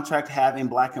your contract have in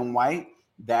black and white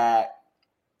that,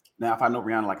 now if I know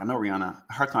Rihanna,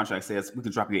 her contract says we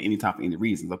can drop you at any time for any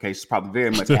reasons. Okay, she's probably very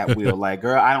much at will. Like,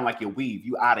 girl, I don't like your weave.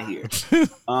 You out of here.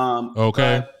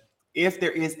 Okay. But if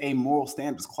there is a moral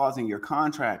standards clause in your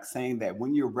contract saying that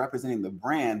when you're representing the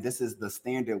brand, this is the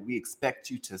standard we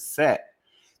expect you to set,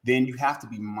 then you have to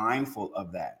be mindful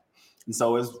of that. And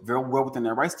so it's very well within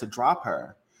their rights to drop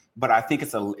her. But I think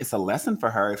it's a lesson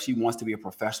for her if she wants to be a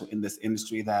professional in this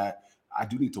industry, that I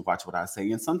do need to watch what I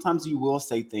say. And sometimes you will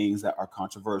say things that are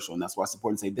controversial. And that's why it's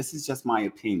important to say, this is just my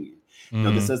opinion. You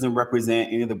know, this doesn't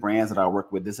represent any of the brands that I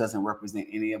work with. This doesn't represent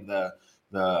any of the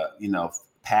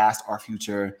past or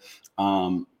future,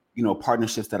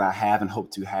 partnerships that I have and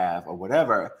hope to have or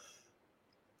whatever.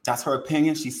 That's her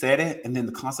opinion. She said it. And then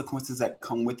the consequences that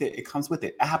come with it, it comes with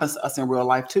it. It happens to us in real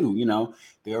life too. You know,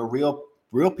 there are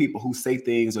real people who say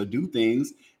things or do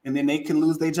things and then they can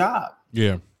lose their job.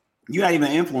 Yeah. You're not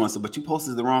even an influencer, but you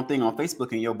posted the wrong thing on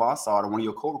Facebook and your boss saw it, or one of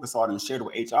your coworkers saw it and shared it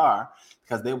with HR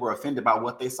because they were offended by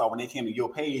what they saw when they came to your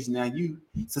page. Now you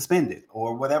suspended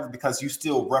or whatever because you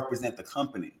still represent the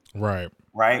company. Right.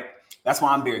 Right. That's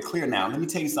why I'm very clear now. Let me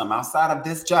tell you something. Outside of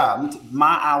this job,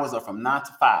 my hours are from 9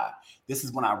 to 5. This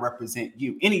is when I represent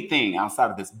you. Anything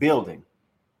outside of this building,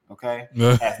 okay,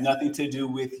 has nothing to do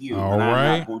with you. All and I'm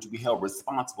right. not going to be held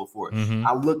responsible for it.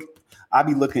 I'll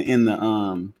be looking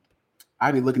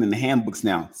in the handbooks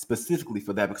now specifically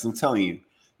for that, because I'm telling you,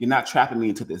 you're not trapping me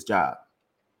into this job.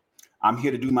 I'm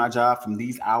here to do my job from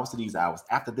these hours to these hours.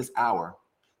 After this hour,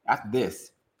 after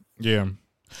this. Yeah.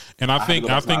 And I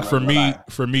think for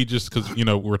me, just because,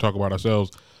 we're talking about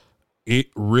ourselves, it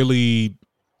really,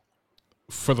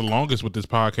 for the longest with this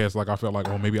podcast, like I felt like,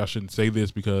 oh, maybe I shouldn't say this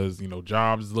because,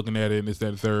 Jobs is looking at it and this, that,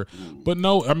 and third. But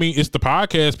no, I mean, it's the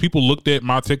podcast. People looked at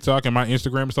my TikTok and my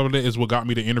Instagram and stuff like that is what got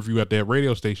me the interview at that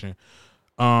radio station.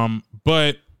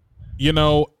 But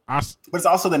it's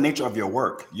also the nature of your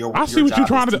work. I see what you're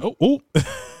trying to do. Oh.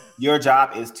 Your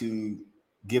job is to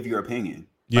give your opinion.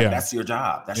 Like, yeah, that's your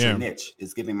job. That's your niche,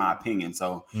 is giving my opinion.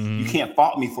 So you can't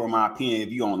fault me for my opinion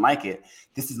if you don't like it.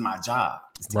 This is my job,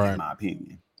 is to give my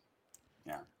opinion.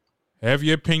 Yeah. Have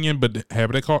your opinion, but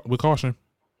have it with caution.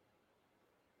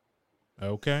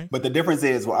 Okay. But the difference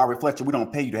is, with our Reflection, we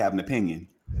don't pay you to have an opinion.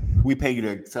 We pay you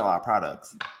to sell our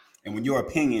products. And when your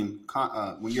opinion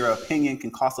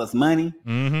can cost us money,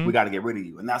 we got to get rid of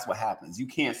you. And that's what happens. You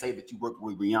can't say that you work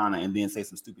with Rihanna and then say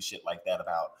some stupid shit like that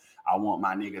about, I want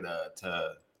my nigga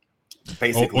to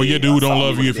basically. Or your dude don't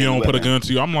love you if he don't put a gun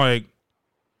to you. I'm like,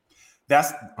 I'm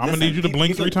going to need you to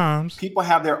blink 3 times. People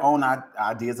have their own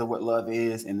ideas of what love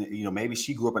is. And, maybe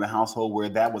she grew up in a household where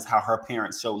that was how her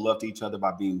parents showed love to each other,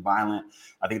 by being violent.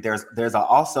 I think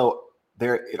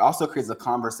it also creates a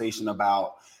conversation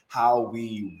about how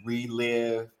we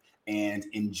relive and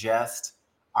ingest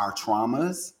our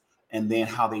traumas, and then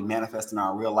how they manifest in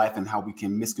our real life, and how we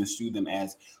can misconstrue them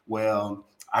as, well,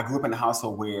 I grew up in a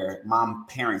household where my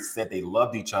parents said they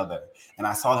loved each other, and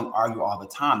I saw them argue all the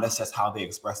time. That's just how they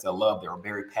expressed their love. They were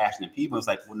very passionate people. It's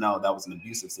like, well, no, that was an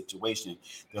abusive situation.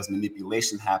 There was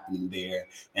manipulation happening there,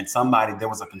 and there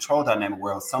was a control dynamic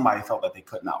where somebody felt that they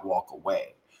could not walk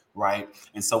away. Right.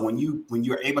 And so when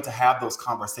you're able to have those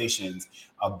conversations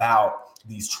about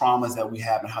these traumas that we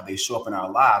have and how they show up in our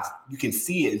lives, you can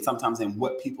see it, and sometimes in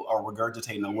what people are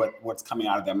regurgitating or what's coming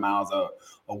out of their mouths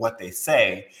or what they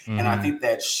say. Mm-hmm. And I think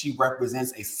that she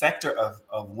represents a sector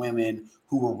of women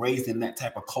who were raised in that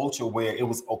type of culture where it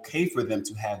was okay for them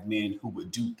to have men who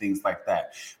would do things like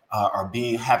that, or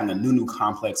having a Nunu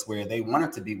complex where they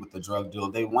wanted to be with the drug dealer,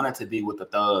 they wanted to be with the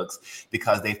thugs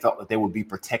because they felt that they would be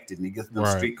protected, and it gives them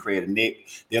street cred. And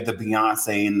they're the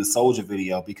Beyonce in the Soldier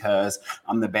video because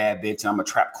I'm the bad bitch and I'm a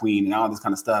trap queen and all this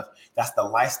kind of stuff. That's the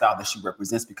lifestyle that she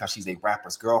represents because she's a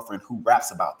rapper's girlfriend who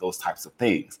raps about those types of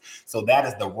things. So that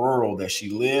is the world that she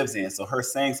lives in. So her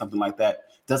saying something like that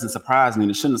doesn't surprise me,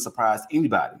 and it shouldn't surprise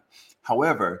anybody.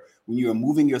 However, when you're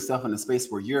moving yourself in a space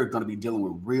where you're going to be dealing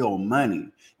with real money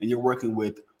and you're working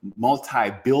with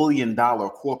multi-billion-dollar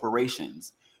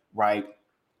corporations, right?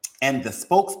 And the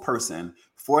spokesperson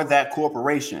for that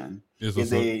corporation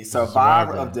is a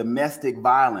survivor of domestic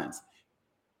violence.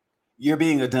 You're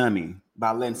being a dummy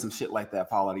by letting some shit like that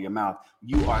fall out of your mouth.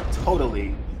 You are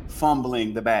totally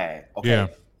fumbling the bag. Okay. Yeah.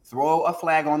 Throw a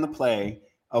flag on the play.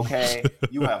 Okay.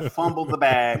 You have fumbled the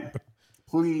bag.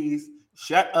 Please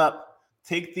shut up.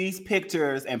 Take these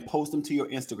pictures and post them to your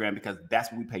Instagram because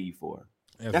that's what we pay you for.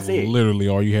 That's it. Literally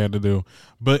all you had to do.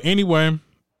 But anyway,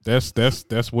 that's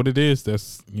what it is.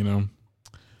 That's, you know.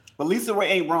 But Lisa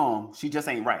Ray ain't wrong. She just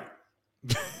ain't right.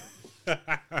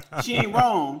 She ain't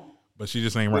wrong. But she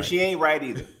just ain't right. But she ain't right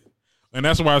either. And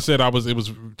that's why I said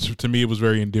to me, it was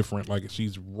very indifferent. Like,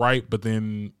 she's right, but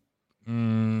then,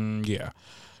 yeah.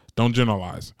 Don't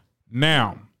generalize.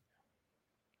 Now,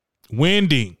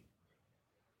 Wendy.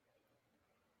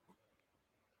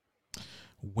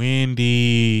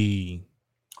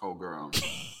 Oh, girl.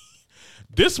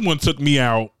 This one took me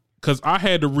out because I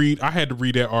had to read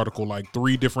that article like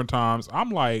 3 different times.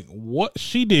 I'm like, what?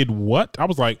 She did what? I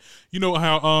was like, you know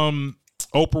how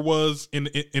Oprah was in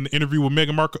the interview with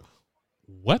Meghan Markle?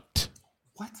 What?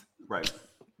 Right.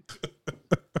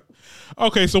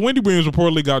 Okay, so Wendy Williams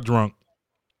reportedly got drunk.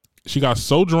 She got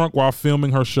so drunk while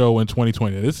filming her show in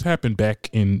 2020. This happened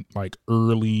back in like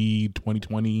early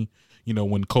 2020, you know,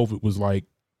 when COVID was like,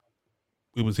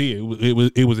 it was here.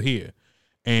 It was here.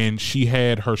 And she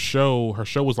had her show. Her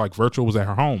show was like virtual, was at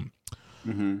her home.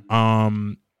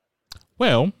 Mm-hmm.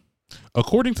 Well,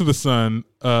 according to The Sun,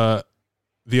 the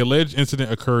alleged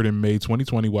incident occurred in May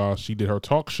 2020 while she did her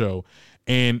talk show.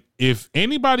 And if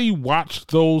anybody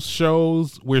watched those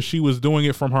shows where she was doing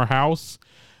it from her house,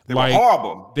 they were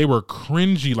horrible. They were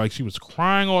cringy. Like, she was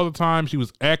crying all the time. She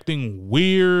was acting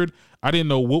weird. I didn't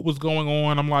know what was going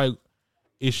on. I'm like,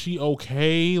 is she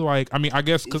okay? Like, I mean, I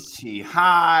guess because she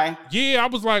high. Yeah, I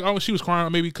was like, oh, she was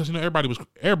crying maybe because, you know, everybody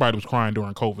was crying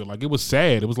during COVID. Like, it was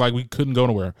sad. It was like we couldn't go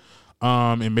nowhere.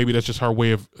 And maybe that's just her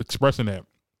way of expressing that.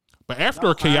 But after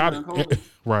a chaotic,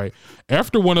 right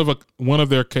after one of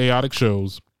their chaotic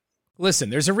shows.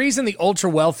 Listen, there's a reason the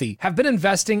ultra-wealthy have been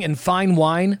investing in fine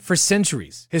wine for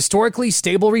centuries. Historically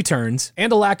stable returns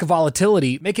and a lack of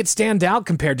volatility make it stand out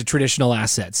compared to traditional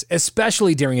assets,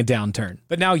 especially during a downturn.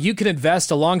 But now you can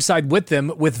invest alongside with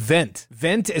them with Vint.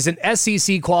 Vint is an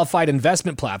SEC-qualified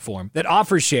investment platform that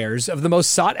offers shares of the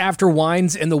most sought-after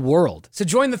wines in the world. So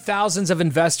join the thousands of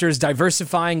investors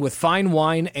diversifying with fine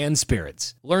wine and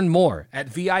spirits. Learn more at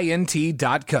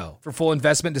vint.co. For full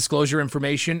investment disclosure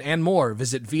information and more,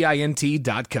 visit vint.co.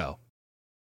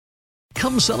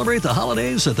 Come celebrate the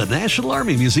holidays at the National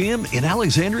Army Museum in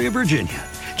Alexandria, Virginia.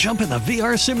 Jump in the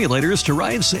VR simulators to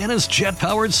ride Santa's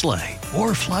jet-powered sleigh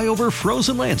or fly over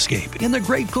frozen landscape in the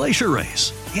Great Glacier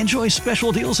Race. Enjoy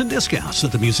special deals and discounts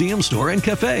at the museum store and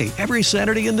cafe every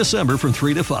Saturday in December from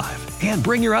 3 to 5. And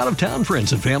bring your out-of-town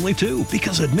friends and family too,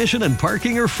 because admission and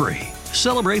parking are free.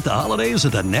 Celebrate the holidays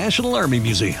at the National Army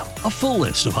Museum. A full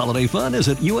list of holiday fun is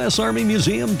at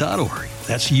usarmymuseum.org.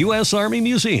 That's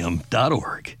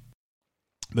usarmymuseum.org.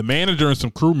 The manager and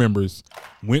some crew members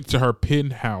went to her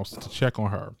penthouse to check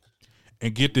on her.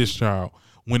 And get this, child,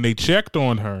 when they checked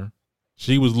on her,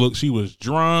 she was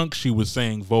drunk, she was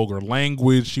saying vulgar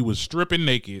language, she was stripping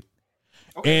naked.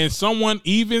 Okay. And someone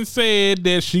even said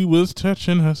that she was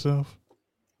touching herself.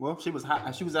 Well, she was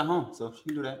hot. She was at home, so she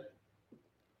can do that.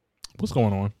 What's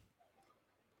going on?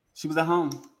 She was at home.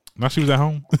 Now she was at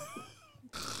home.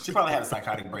 She probably had a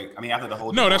psychotic break. I mean, after the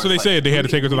whole. No, that's what they said. They had to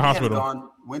take her to the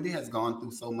hospital. Wendy has gone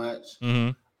through so much.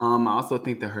 Mm-hmm. I also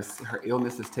think that her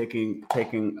illness is taking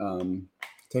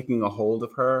taking a hold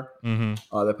of her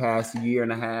the past year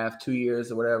and a half, 2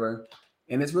 years or whatever.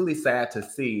 And it's really sad to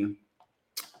see.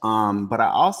 But I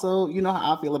also, you know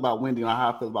how I feel about Wendy, and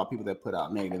how I feel about people that put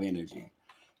out negative energy.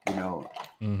 You know,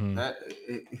 that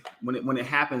when it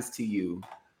happens to you,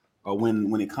 or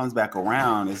when it comes back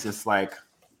around, it's just like,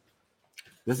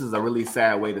 this is a really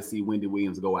sad way to see Wendy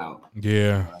Williams go out.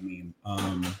 Yeah. You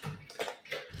know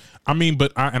I mean,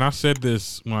 but I said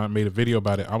this when I made a video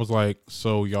about it. I was like,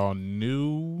 so y'all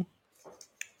knew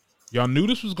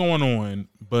this was going on,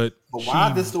 but why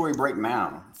did this story break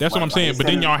now? That's what I'm saying. But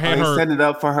then y'all had her setting it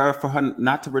up for her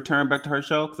not to return back to her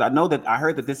show, because I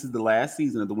heard that this is the last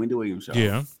season of the Wendy Williams show.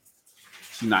 Yeah,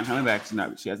 she's not coming back.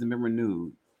 She hasn't been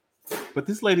renewed. But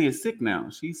this lady is sick now.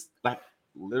 She's like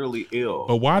literally ill.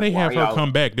 But why they have her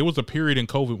come back? There was a period in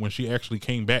COVID when she actually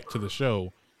came back to the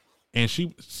show, and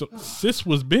sis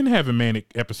was been having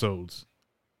manic episodes.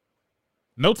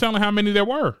 No telling how many there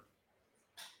were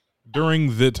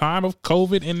during the time of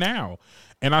COVID and now.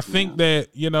 And I think that,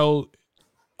 you know,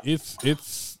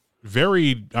 it's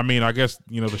very, I mean, I guess,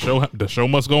 you know, the show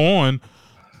must go on,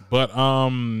 but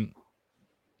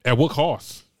at what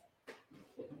cost?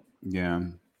 Yeah.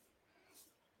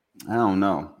 I don't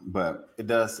know, but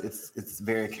it's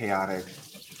very chaotic.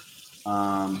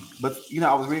 But you know,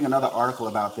 I was reading another article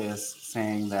about this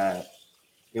saying that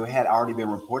it had already been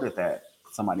reported that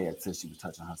somebody had said she was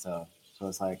touching herself. So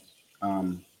it's like,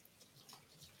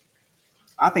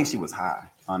 I think she was high,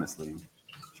 honestly.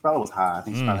 She probably was high. I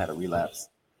think she probably had a relapse.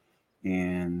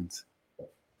 And,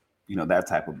 you know, that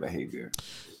type of behavior.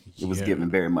 It was given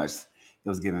very much.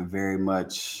 Not very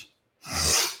much.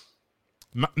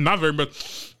 It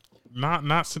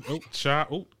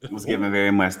was given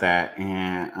very much that.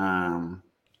 And,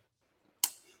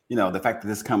 you know, the fact that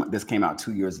this came out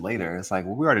 2 years later, it's like,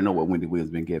 well, we already know what Wendy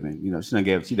Williams been given. You know, she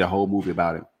did a whole movie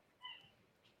about it.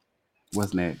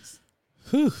 What's next?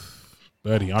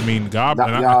 Buddy, I mean,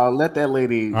 y'all let that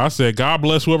lady. I said, God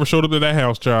bless whoever showed up to that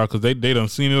house, child, because they done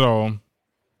seen it all.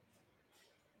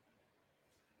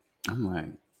 I'm like,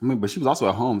 but she was also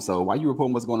at home, so why you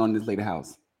reporting what's going on in this lady's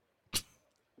house?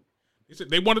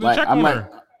 They wanted to check on her.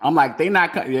 I'm like,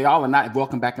 y'all are not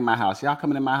welcome back in my house. Y'all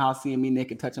coming in my house, seeing me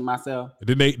naked, touching myself.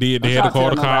 Then they had to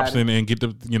call the cops and get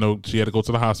the, you know, she had to go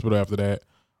to the hospital after that.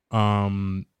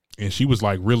 And she was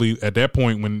like, really at that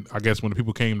point when the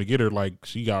people came to get her, like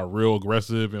she got real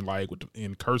aggressive and like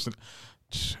in cursing.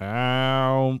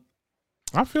 Child,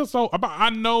 I feel so. I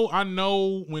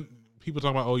know when people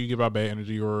talk about, oh, you give out bad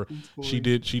energy, or she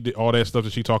did all that stuff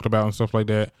that she talked about and stuff like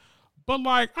that. But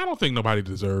like, I don't think nobody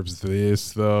deserves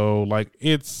this though. Like,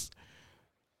 it's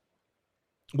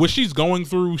what she's going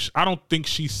through. I don't think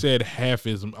she said half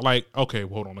as like. Okay,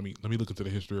 well, hold on. Let me look into the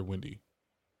history of Wendy.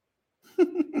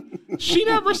 She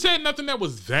never said nothing that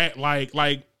was that like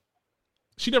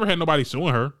she never had nobody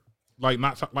suing her. Like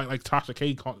not like Tasha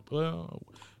K. Well,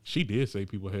 she did say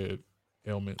people had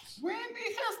ailments. Wendy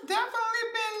has definitely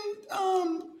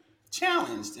been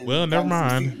challenged. Well, never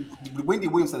mind. Wendy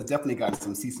Williams has definitely gotten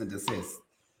some cease and desist.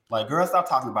 Like, girl, stop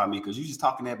talking about me because you just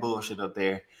talking that bullshit up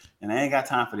there, and I ain't got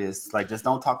time for this. Like, just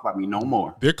don't talk about me no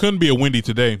more. There couldn't be a Wendy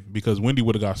today because Wendy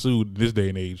would have got sued this day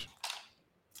and age.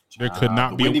 There could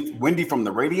not be Wendy from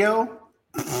the radio.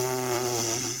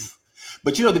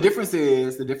 But you know, the difference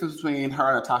between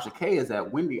her and Tasha K is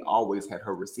that Wendy always had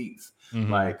her receipts.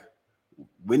 Mm-hmm. Like,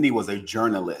 Wendy was a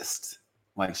journalist.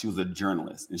 Like, she was a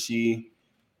journalist, and she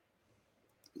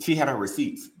had her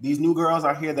receipts. These new girls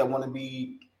out here that want to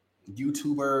be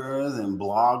YouTubers and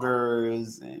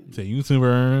bloggers and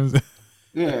YouTubers.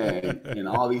 Yeah, and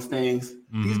all these things.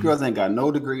 Mm-hmm. These girls ain't got no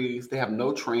degrees. They have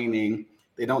no training.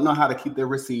 They don't know how to keep their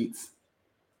receipts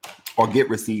or get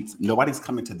receipts. Nobody's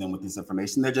coming to them with this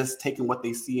information. They're just taking what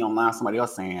they see online, somebody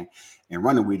else saying, and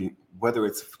running with it, whether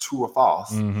it's true or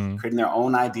false, creating their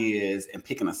own ideas and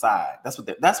picking a side. That's what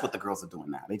the girls are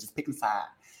doing now. They just picking a side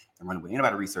and running with it. Ain't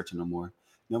nobody researching no more.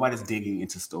 Nobody's digging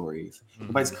into stories.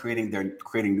 Nobody's creating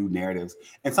new narratives.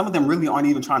 And some of them really aren't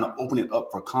even trying to open it up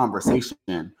for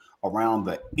conversation around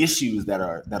the issues that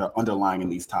are underlying in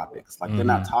these topics. Like, they're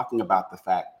not talking about the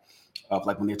fact of,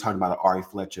 like, when they're talking about Ari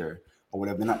Fletcher or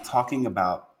whatever, they're not talking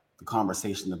about the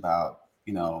conversation about,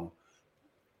 you know,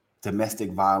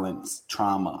 domestic violence,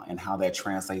 trauma, and how that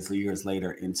translates years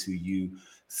later into you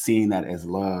seeing that as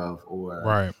love, or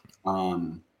right.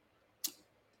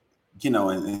 You know,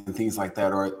 and things like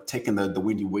that, or taking the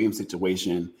Wendy Williams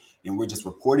situation, and we're just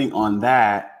reporting on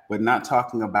that, but not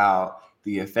talking about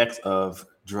the effects of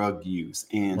drug use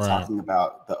and talking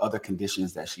about the other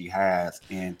conditions that she has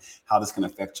and how this can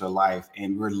affect your life.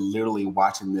 And we're literally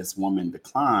watching this woman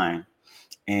decline,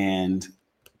 and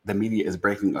the media is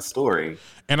breaking a story.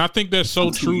 And I think that's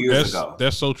so true. Ago.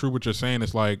 That's so true what you're saying.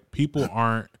 It's like people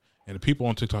aren't, and the people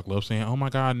on TikTok love saying, "Oh my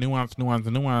God, nuance, nuance,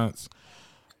 nuance."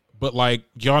 But like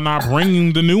y'all not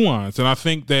bringing the nuance. And I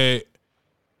think that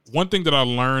one thing that I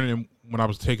learned when I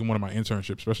was taking one of my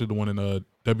internships, especially the one in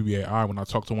WBAI, when I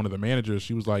talked to one of the managers,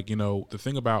 she was like, you know, the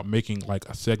thing about making like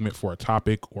a segment for a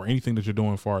topic or anything that you're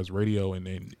doing as far as radio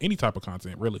and any type of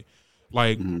content, really,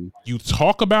 like you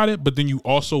talk about it, but then you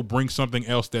also bring something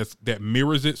else that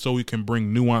mirrors it, so we can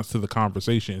bring nuance to the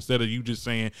conversation instead of you just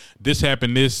saying this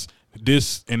happened, this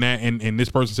and that, and this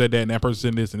person said that, and that person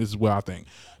said this, and this is what I think.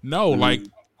 No, like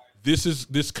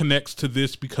this connects to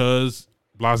this because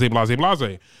blase, blase, blase,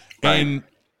 right. And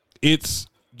it's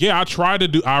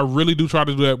I really do try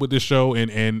to do that with this show,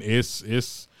 and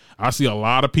it's I see a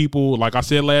lot of people, like I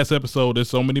said last episode, there's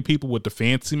so many people with the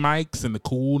fancy mics and the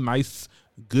cool, nice,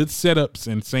 good setups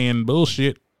and saying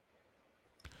bullshit.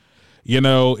 You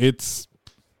know, it's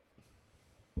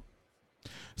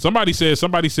somebody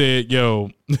said, yo,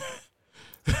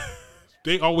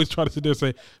 they always try to sit there and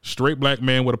say, straight black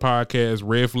man with a podcast,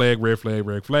 red flag, red flag,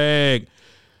 red flag.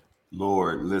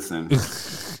 Lord, listen.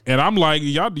 And I'm like,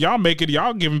 y'all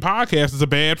giving podcasts a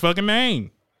bad fucking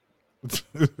name.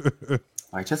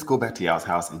 Like, just go back to y'all's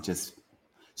house and just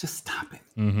stop it.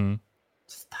 Mm-hmm.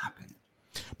 Just stop it.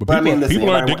 But people, I mean, listen, people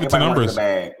are addicted to numbers.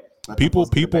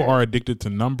 People are addicted to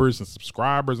numbers and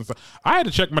subscribers and stuff. I had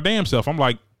to check my damn self. I'm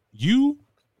like, you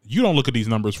don't look at these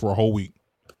numbers for a whole week.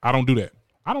 I don't do that.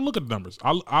 I don't look at the numbers.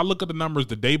 I look at the numbers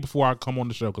the day before I come on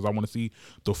the show because I want to see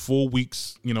the full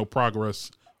week's,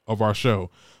 progress of our show.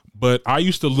 But I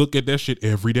used to look at that shit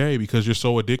every day because you're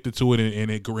so addicted to it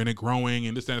and it growing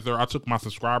and this and that. I took my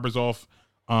subscribers off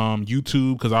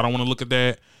YouTube because I don't want to look at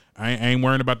that. I ain't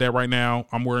worrying about that right now.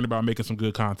 I'm worrying about making some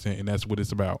good content, and that's what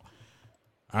it's about.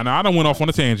 And I done went off on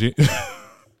a tangent.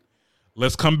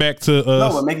 Let's come back to us.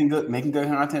 No, but making good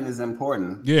content is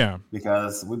important. Yeah,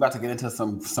 because we're about to get into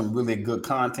some really good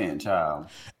content, child.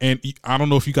 And I don't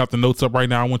know if you got the notes up right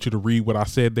now. I want you to read what I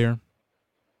said there.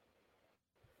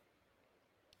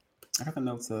 I got the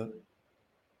notes up.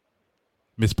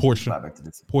 Miss Portia.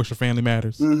 Portia Family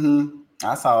Matters. Mm-hmm.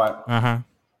 I saw it. Uh-huh.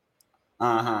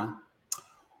 Uh-huh.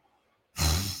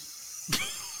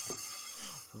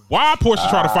 Why Portia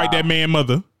try to fight that man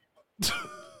mother?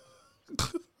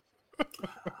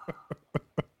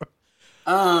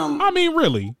 I mean,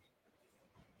 really.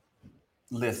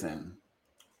 Listen,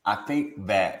 I think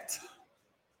that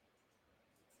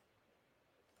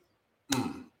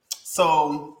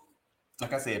so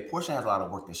like I said, Portia has a lot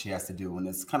of work that she has to do, and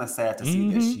it's kind of sad to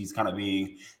see that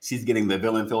she's getting the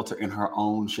villain filter in her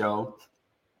own show.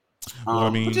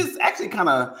 Which is actually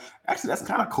that's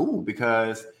kind of cool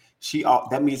because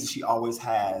that means that she always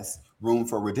has room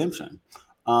for redemption.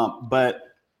 But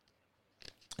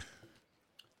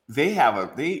they have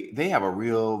a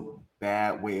real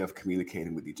bad way of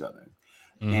communicating with each other.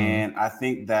 Mm-hmm. And I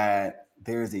think that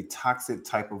there's a toxic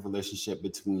type of relationship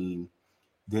between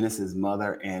Dennis's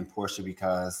mother and Portia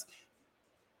because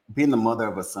being the mother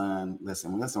of a son,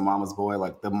 listen, when that's a mama's boy,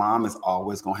 like the mom is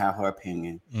always going to have her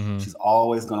opinion. Mm-hmm. She's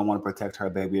always going to want to protect her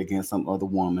baby against some other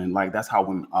woman. Like that's how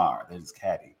women are. They're just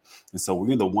catty. And so when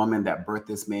you're the woman that birthed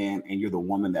this man and you're the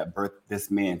woman that birthed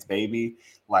this man's baby,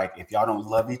 like if y'all don't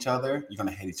love each other, you're going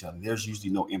to hate each other. There's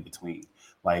usually no in between.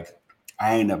 Like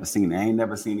I ain't never seen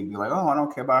it be like, oh, I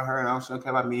don't care about her and she don't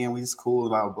care about me and we just cool,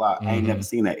 blah, blah, blah. Mm-hmm. I ain't never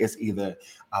seen that. It's either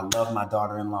I love my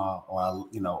daughter-in-law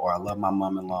or I love my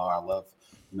mom-in-law or I love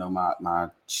my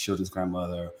children's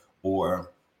grandmother,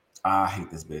 or I hate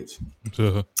this bitch.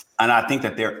 And I think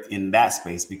that they're in that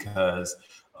space because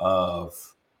of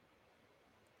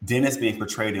Dennis being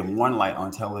portrayed in one light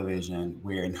on television,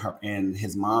 where in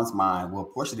his mom's mind, well,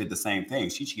 Portia did the same thing.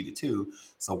 She cheated too.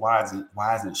 So why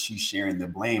isn't she sharing the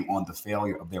blame on the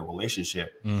failure of their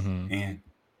relationship? Mm-hmm. And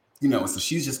so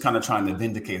she's just kind of trying to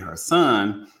vindicate her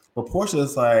son. But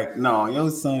Portia's like, no,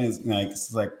 your son is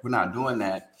like, we're not doing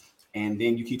that. And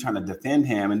then you keep trying to defend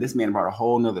him. And this man brought a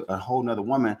whole nother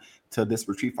woman to this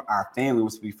retreat for our family,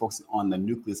 which we focusing on the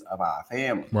nucleus of our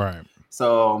family. Right.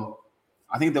 So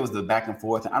I think there was the back and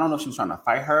forth. And I don't know if she was trying to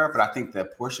fight her, but I think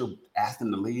that Portia asked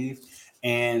them to leave.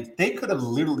 And they could have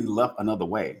literally left another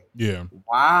way. Yeah.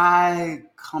 Why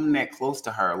come that close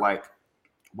to her? Like,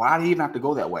 why do you even have to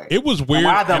go that way? It was weird.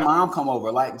 And why did mom come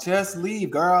over? Like, just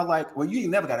leave, girl. Like, well, you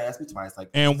never got to ask me twice. Like,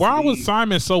 and why was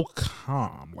Simon so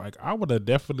calm? Like, I would have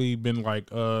definitely been like,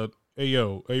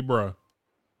 hey, bro.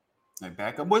 Like,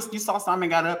 back up. You saw Simon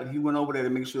got up and he went over there to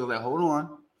make sure, like, hold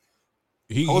on.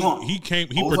 He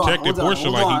protected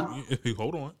Portia.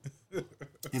 Hold on.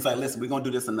 He's like, listen, we're going to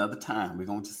do this another time. We're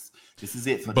going to This is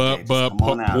it for but today. but Come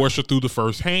on out. Portia threw the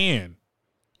first hand.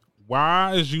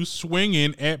 Why is you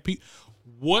swinging at people?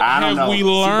 What I don't have know. we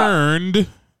learned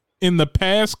in the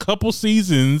past couple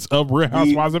seasons of Real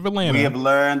Housewives of Atlanta? We have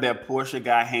learned that Portia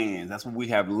got hands. That's what we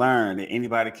have learned, that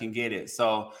anybody can get it.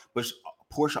 So, but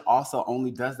Portia also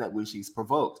only does that when she's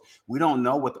provoked. We don't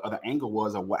know what the other angle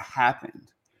was or what happened.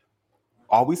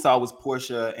 All we saw was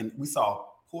Portia, and we saw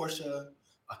Portia,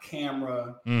 a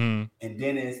camera, and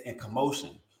Dennis, and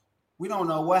commotion. We don't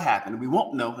know what happened. We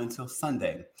won't know until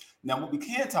Sunday. Now, what we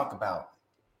can talk about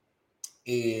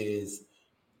is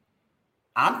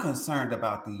I'm concerned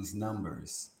about these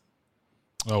numbers.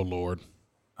 Oh, Lord.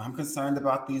 I'm concerned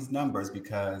about these numbers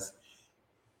because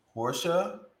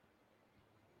Portia,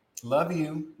 love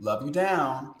you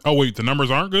down. Oh, wait, the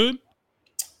numbers aren't good?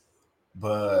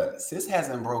 But sis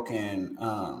hasn't broken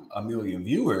 1 million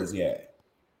viewers yet.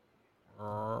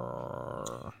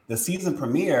 The season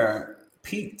premiere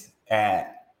peaked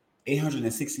at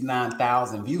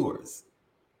 869,000 viewers.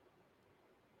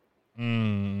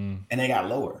 And they got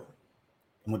lower.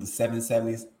 And with the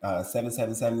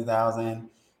 770,000,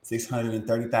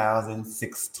 630,000,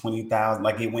 620,000,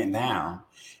 like it went down.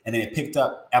 And then it picked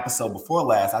up episode before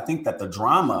last. I think that the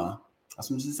drama, that's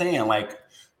what I'm just saying, like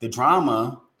the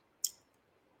drama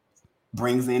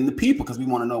brings in the people because we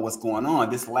want to know what's going on.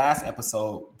 This last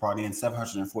episode brought in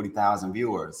 740,000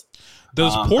 viewers.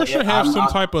 Does Portia have some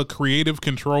type of creative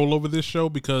control over this show?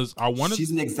 Because I wanted. She's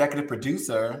an executive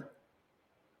producer.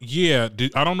 Yeah,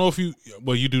 I don't know if you.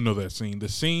 Well, you do know that scene. The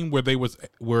scene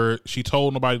where she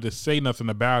told nobody to say nothing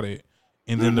about it,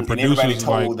 and then the producers and everybody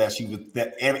like told that she was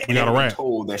that. And everybody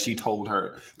told that she told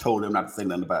them not to say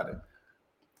nothing about it.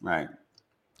 Right.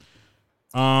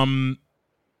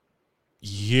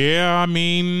 Yeah, I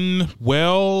mean,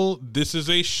 well, this is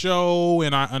a show,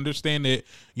 and I understand that,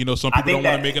 some people don't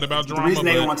want to make it about drama. The reason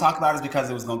they didn't want to talk about it is because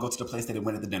it was going to go to the place that it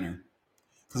went at the dinner.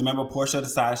 Because remember, Portia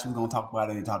decided she was going to talk about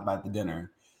it, and they talked about it at the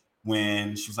dinner.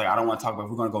 When she was like, I don't want to talk about it.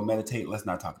 If we're going to go meditate, let's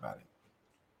not talk about it.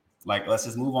 Like, let's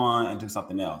just move on and do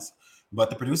something else. But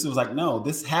the producer was like, no,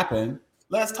 this happened.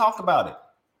 Let's talk about it.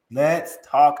 Let's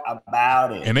talk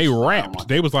about it. And they rapped.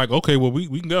 They was like, okay, well,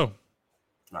 we can go.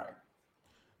 Right.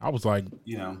 I was like,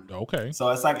 okay. So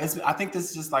it's like, I think this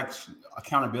is just like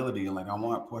accountability. And like, I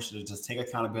want Portia to just take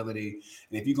accountability.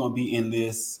 And if you're going to be in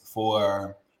this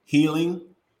for healing,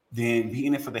 then be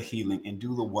in it for the healing and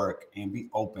do the work and be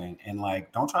open and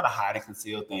like, don't try to hide and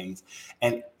conceal things.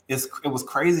 And it was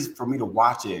crazy for me to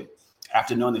watch it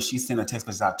after knowing that she sent a text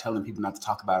message out telling people not to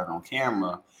talk about it on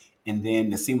camera. And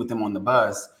then the scene with them on the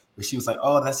bus, but she was like,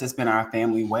 oh, that's just been our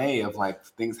family way of like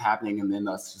things happening and then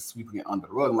us just sweeping it under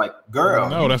the rug. I'm like, girl,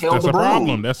 no, that's a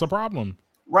problem. That's a problem.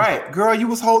 Right. Girl, you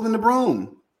was holding the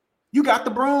broom. You got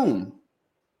the broom.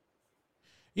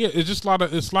 Yeah, it's just a lot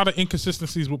of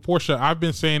inconsistencies with Portia. I've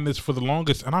been saying this for the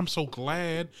longest, and I'm so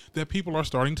glad that people are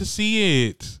starting to see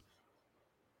it.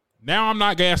 Now I'm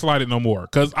not gaslighted no more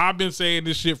because I've been saying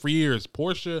this shit for years.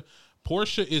 Portia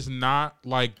is not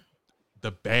like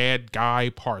the bad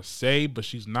guy per se, but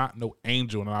she's not no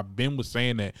angel. And I've been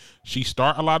saying that she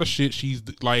start a lot of shit. She's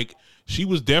like, she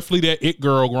was definitely that it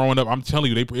girl growing up. I'm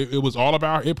telling you, it was all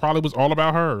about. It probably was all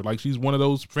about her. Like she's one of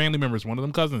those family members, one of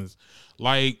them cousins.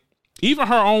 Like even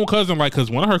her own cousin, like because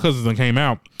one of her cousins came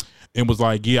out and was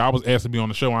like, yeah, I was asked to be on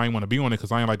the show. I didn't want to be on it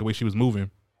because I didn't like the way she was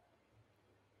moving.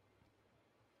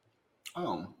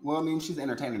 Oh, well, I mean, she's an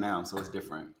entertainer now, so it's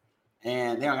different.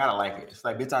 And they don't gotta like it. It's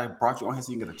like, bitch, I brought you on here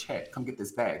so you can get a check. Come get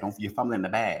this bag. You're fumbling the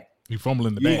bag. You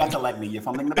fumbling the bag. You ain't got to like me. You're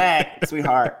fumbling the bag,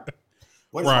 sweetheart.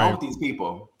 What is wrong with these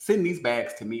people? Send these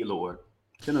bags to me, Lord.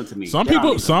 Send them to me. Some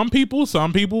people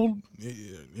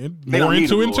more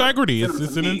into integrity.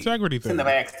 It's an integrity thing. Send the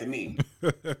bags to me.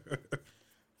 Are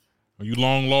you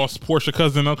long lost Portia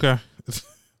cousin? Okay.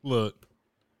 Look.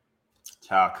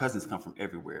 Child, cousins come from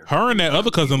everywhere. Her and that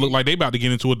other cousin look like they about to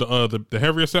get into it, the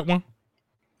heavier set one.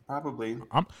 Probably.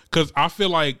 Because I feel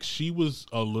like she was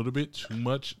a little bit too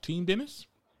much Team Dennis.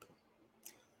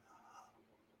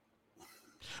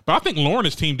 But I think Lauren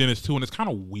is Team Dennis too, and it's kind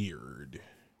of weird.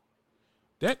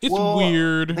 It's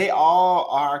weird. They all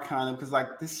are kind of, because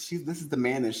like this is the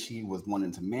man that she was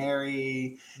wanting to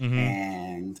marry,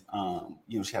 and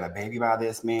she had a baby by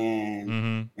this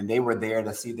man, and they were there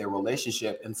to see their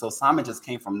relationship, and so Simon just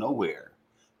came from nowhere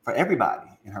for everybody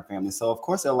in her family. So of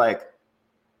course they're like,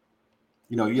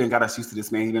 you didn't got us used to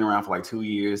this man. He's been around for like 2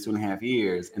 years, 2.5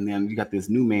 years, and then you got this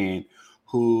new man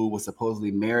who was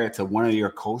supposedly married to one of your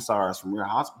co-stars from Real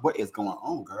House. What is going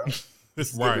on, girl?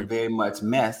 This is very much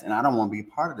mess, and I don't want to be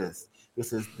a part of this.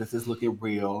 This is looking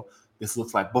real. This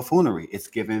looks like buffoonery. It's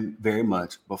given very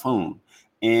much buffoon.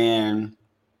 And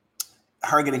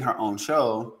her getting her own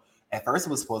show, at first it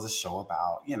was supposed to show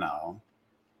about,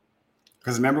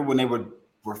 because remember when they were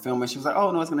filming, she was like,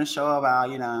 oh no, it's going to show about,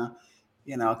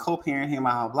 co-parenting,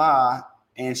 blah, blah, blah.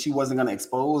 And she wasn't going to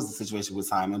expose the situation with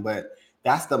Simon, but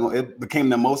it became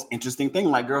the most interesting thing.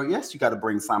 Like, girl, yes, you got to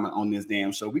bring Simon on this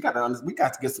damn show. We got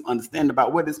to get some understanding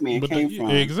about where this man came from.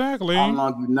 Exactly. How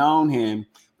long you've known him.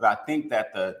 But I think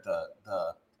that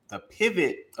the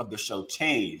pivot of the show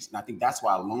changed. And I think that's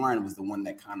why Lauren was the one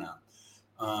that kind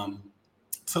of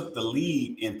took the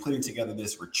lead in putting together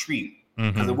this retreat.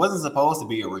 Because it wasn't supposed to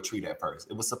be a retreat at first.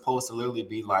 It was supposed to literally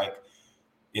be like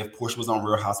if Portia was on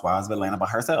Real Housewives of Atlanta by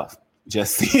herself.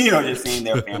 Just seeing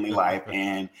their family life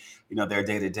and, their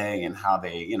day to day and how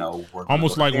they, work.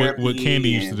 Almost like what Candy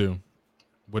used to do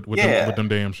with them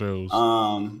damn shows.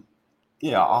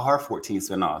 All her 14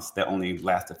 spinoffs that only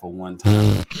lasted for one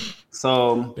time.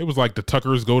 So it was like the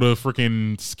Tuckers go to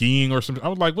freaking skiing or something. I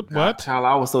was like, what? Child,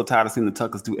 I was so tired of seeing the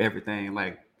Tuckers do everything.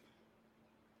 Like,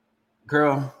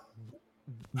 girl,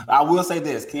 I will say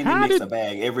this: Candy makes a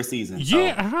bag every season.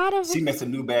 So she makes a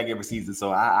new bag every season. So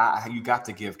you got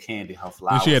to give Candy her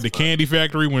flowers. And she had the Candy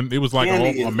Factory when it was like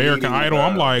American Idol.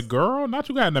 I'm like, girl, not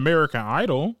you got an American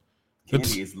Idol.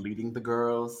 Candy is leading the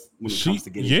girls when it comes to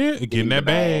getting that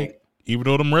bag. Even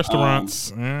though them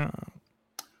restaurants,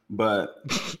 but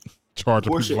charge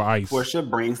of people ice. Portia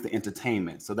brings the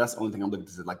entertainment, so that's the only thing I'm looking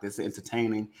to. Like, this is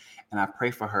entertaining, and I pray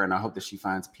for her, and I hope that she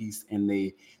finds peace, and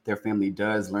their family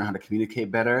does learn how to communicate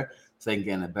better, so they can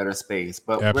get in a better space.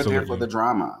 But We're there for the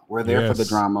drama. We're there for the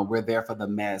drama. We're there for the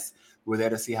mess. We're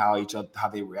there to see how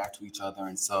they react to each other,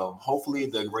 and so hopefully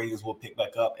the ratings will pick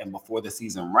back up. And before the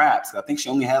season wraps, I think she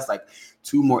only has like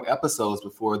 2 more episodes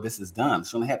before this is done.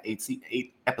 She only had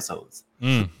 8 episodes.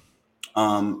 And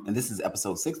this is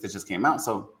episode 6 that just came out.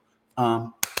 So.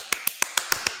 Chop.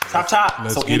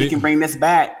 So Andy can bring this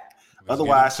back.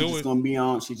 Otherwise, she's just gonna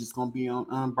be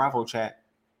on Bravo Chat.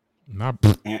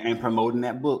 And promoting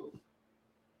that book.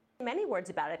 Many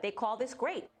words about it. They call this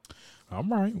great. All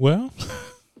right. Well.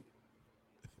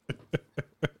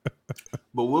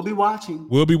 But we'll be watching.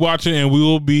 And we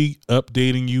will be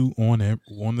updating you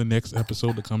on the next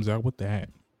episode that comes out with that.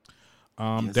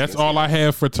 That's all I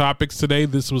have for topics today.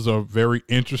 This was a very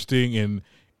interesting and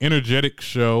energetic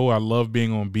show. I love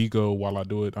being on Bigo while I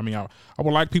do it. I mean, I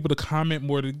would like people to comment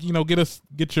more to,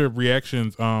 get your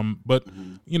reactions. But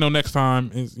next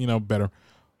time is, better.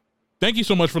 Thank you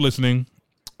so much for listening.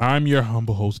 I'm your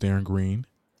humble host, Darren Green.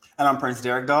 And I'm Prince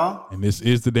Derek Dahl. And this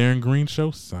is the Darren Green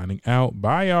Show signing out.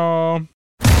 Bye, y'all.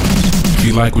 If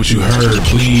you like what you heard,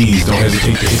 please don't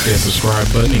hesitate to hit that subscribe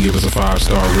button and give us a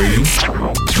 5-star rating.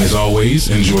 As always,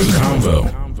 enjoy the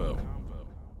convo.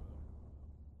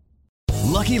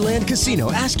 Lucky Land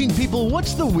Casino, asking people,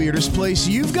 what's the weirdest place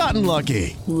you've gotten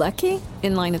lucky? Lucky?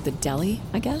 In line at the deli,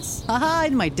 I guess? Aha,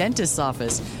 in my dentist's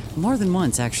office. More than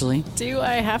once, actually. Do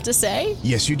I have to say?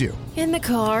 Yes, you do. In the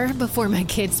car before my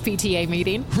kids' PTA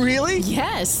meeting. Really?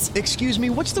 Yes. Excuse me,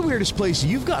 what's the weirdest place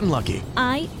you've gotten lucky?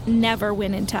 I never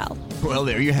win and tell. Well,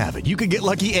 there you have it. You can get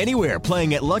lucky anywhere,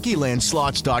 playing at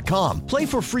LuckyLandSlots.com. Play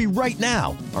for free right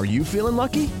now. Are you feeling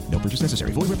lucky? No purchase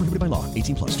necessary. Void where prohibited by law.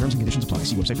 18+. Terms and conditions apply.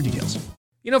 See website for details.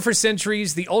 For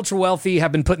centuries, the ultra-wealthy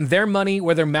have been putting their money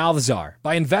where their mouths are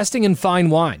by investing in fine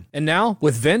wine. And now,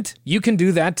 with Vint, you can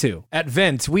do that too. At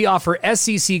Vint, we offer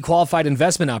SEC-qualified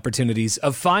investment opportunities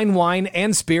of fine wine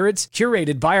and spirits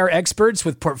curated by our experts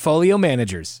with portfolio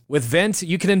managers. With Vint,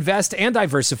 you can invest and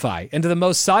diversify into the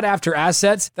most sought-after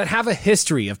assets that have a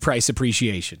history of price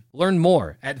appreciation. Learn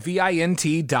more at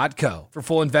vint.co. For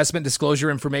full investment disclosure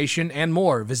information and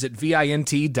more, visit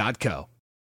vint.co.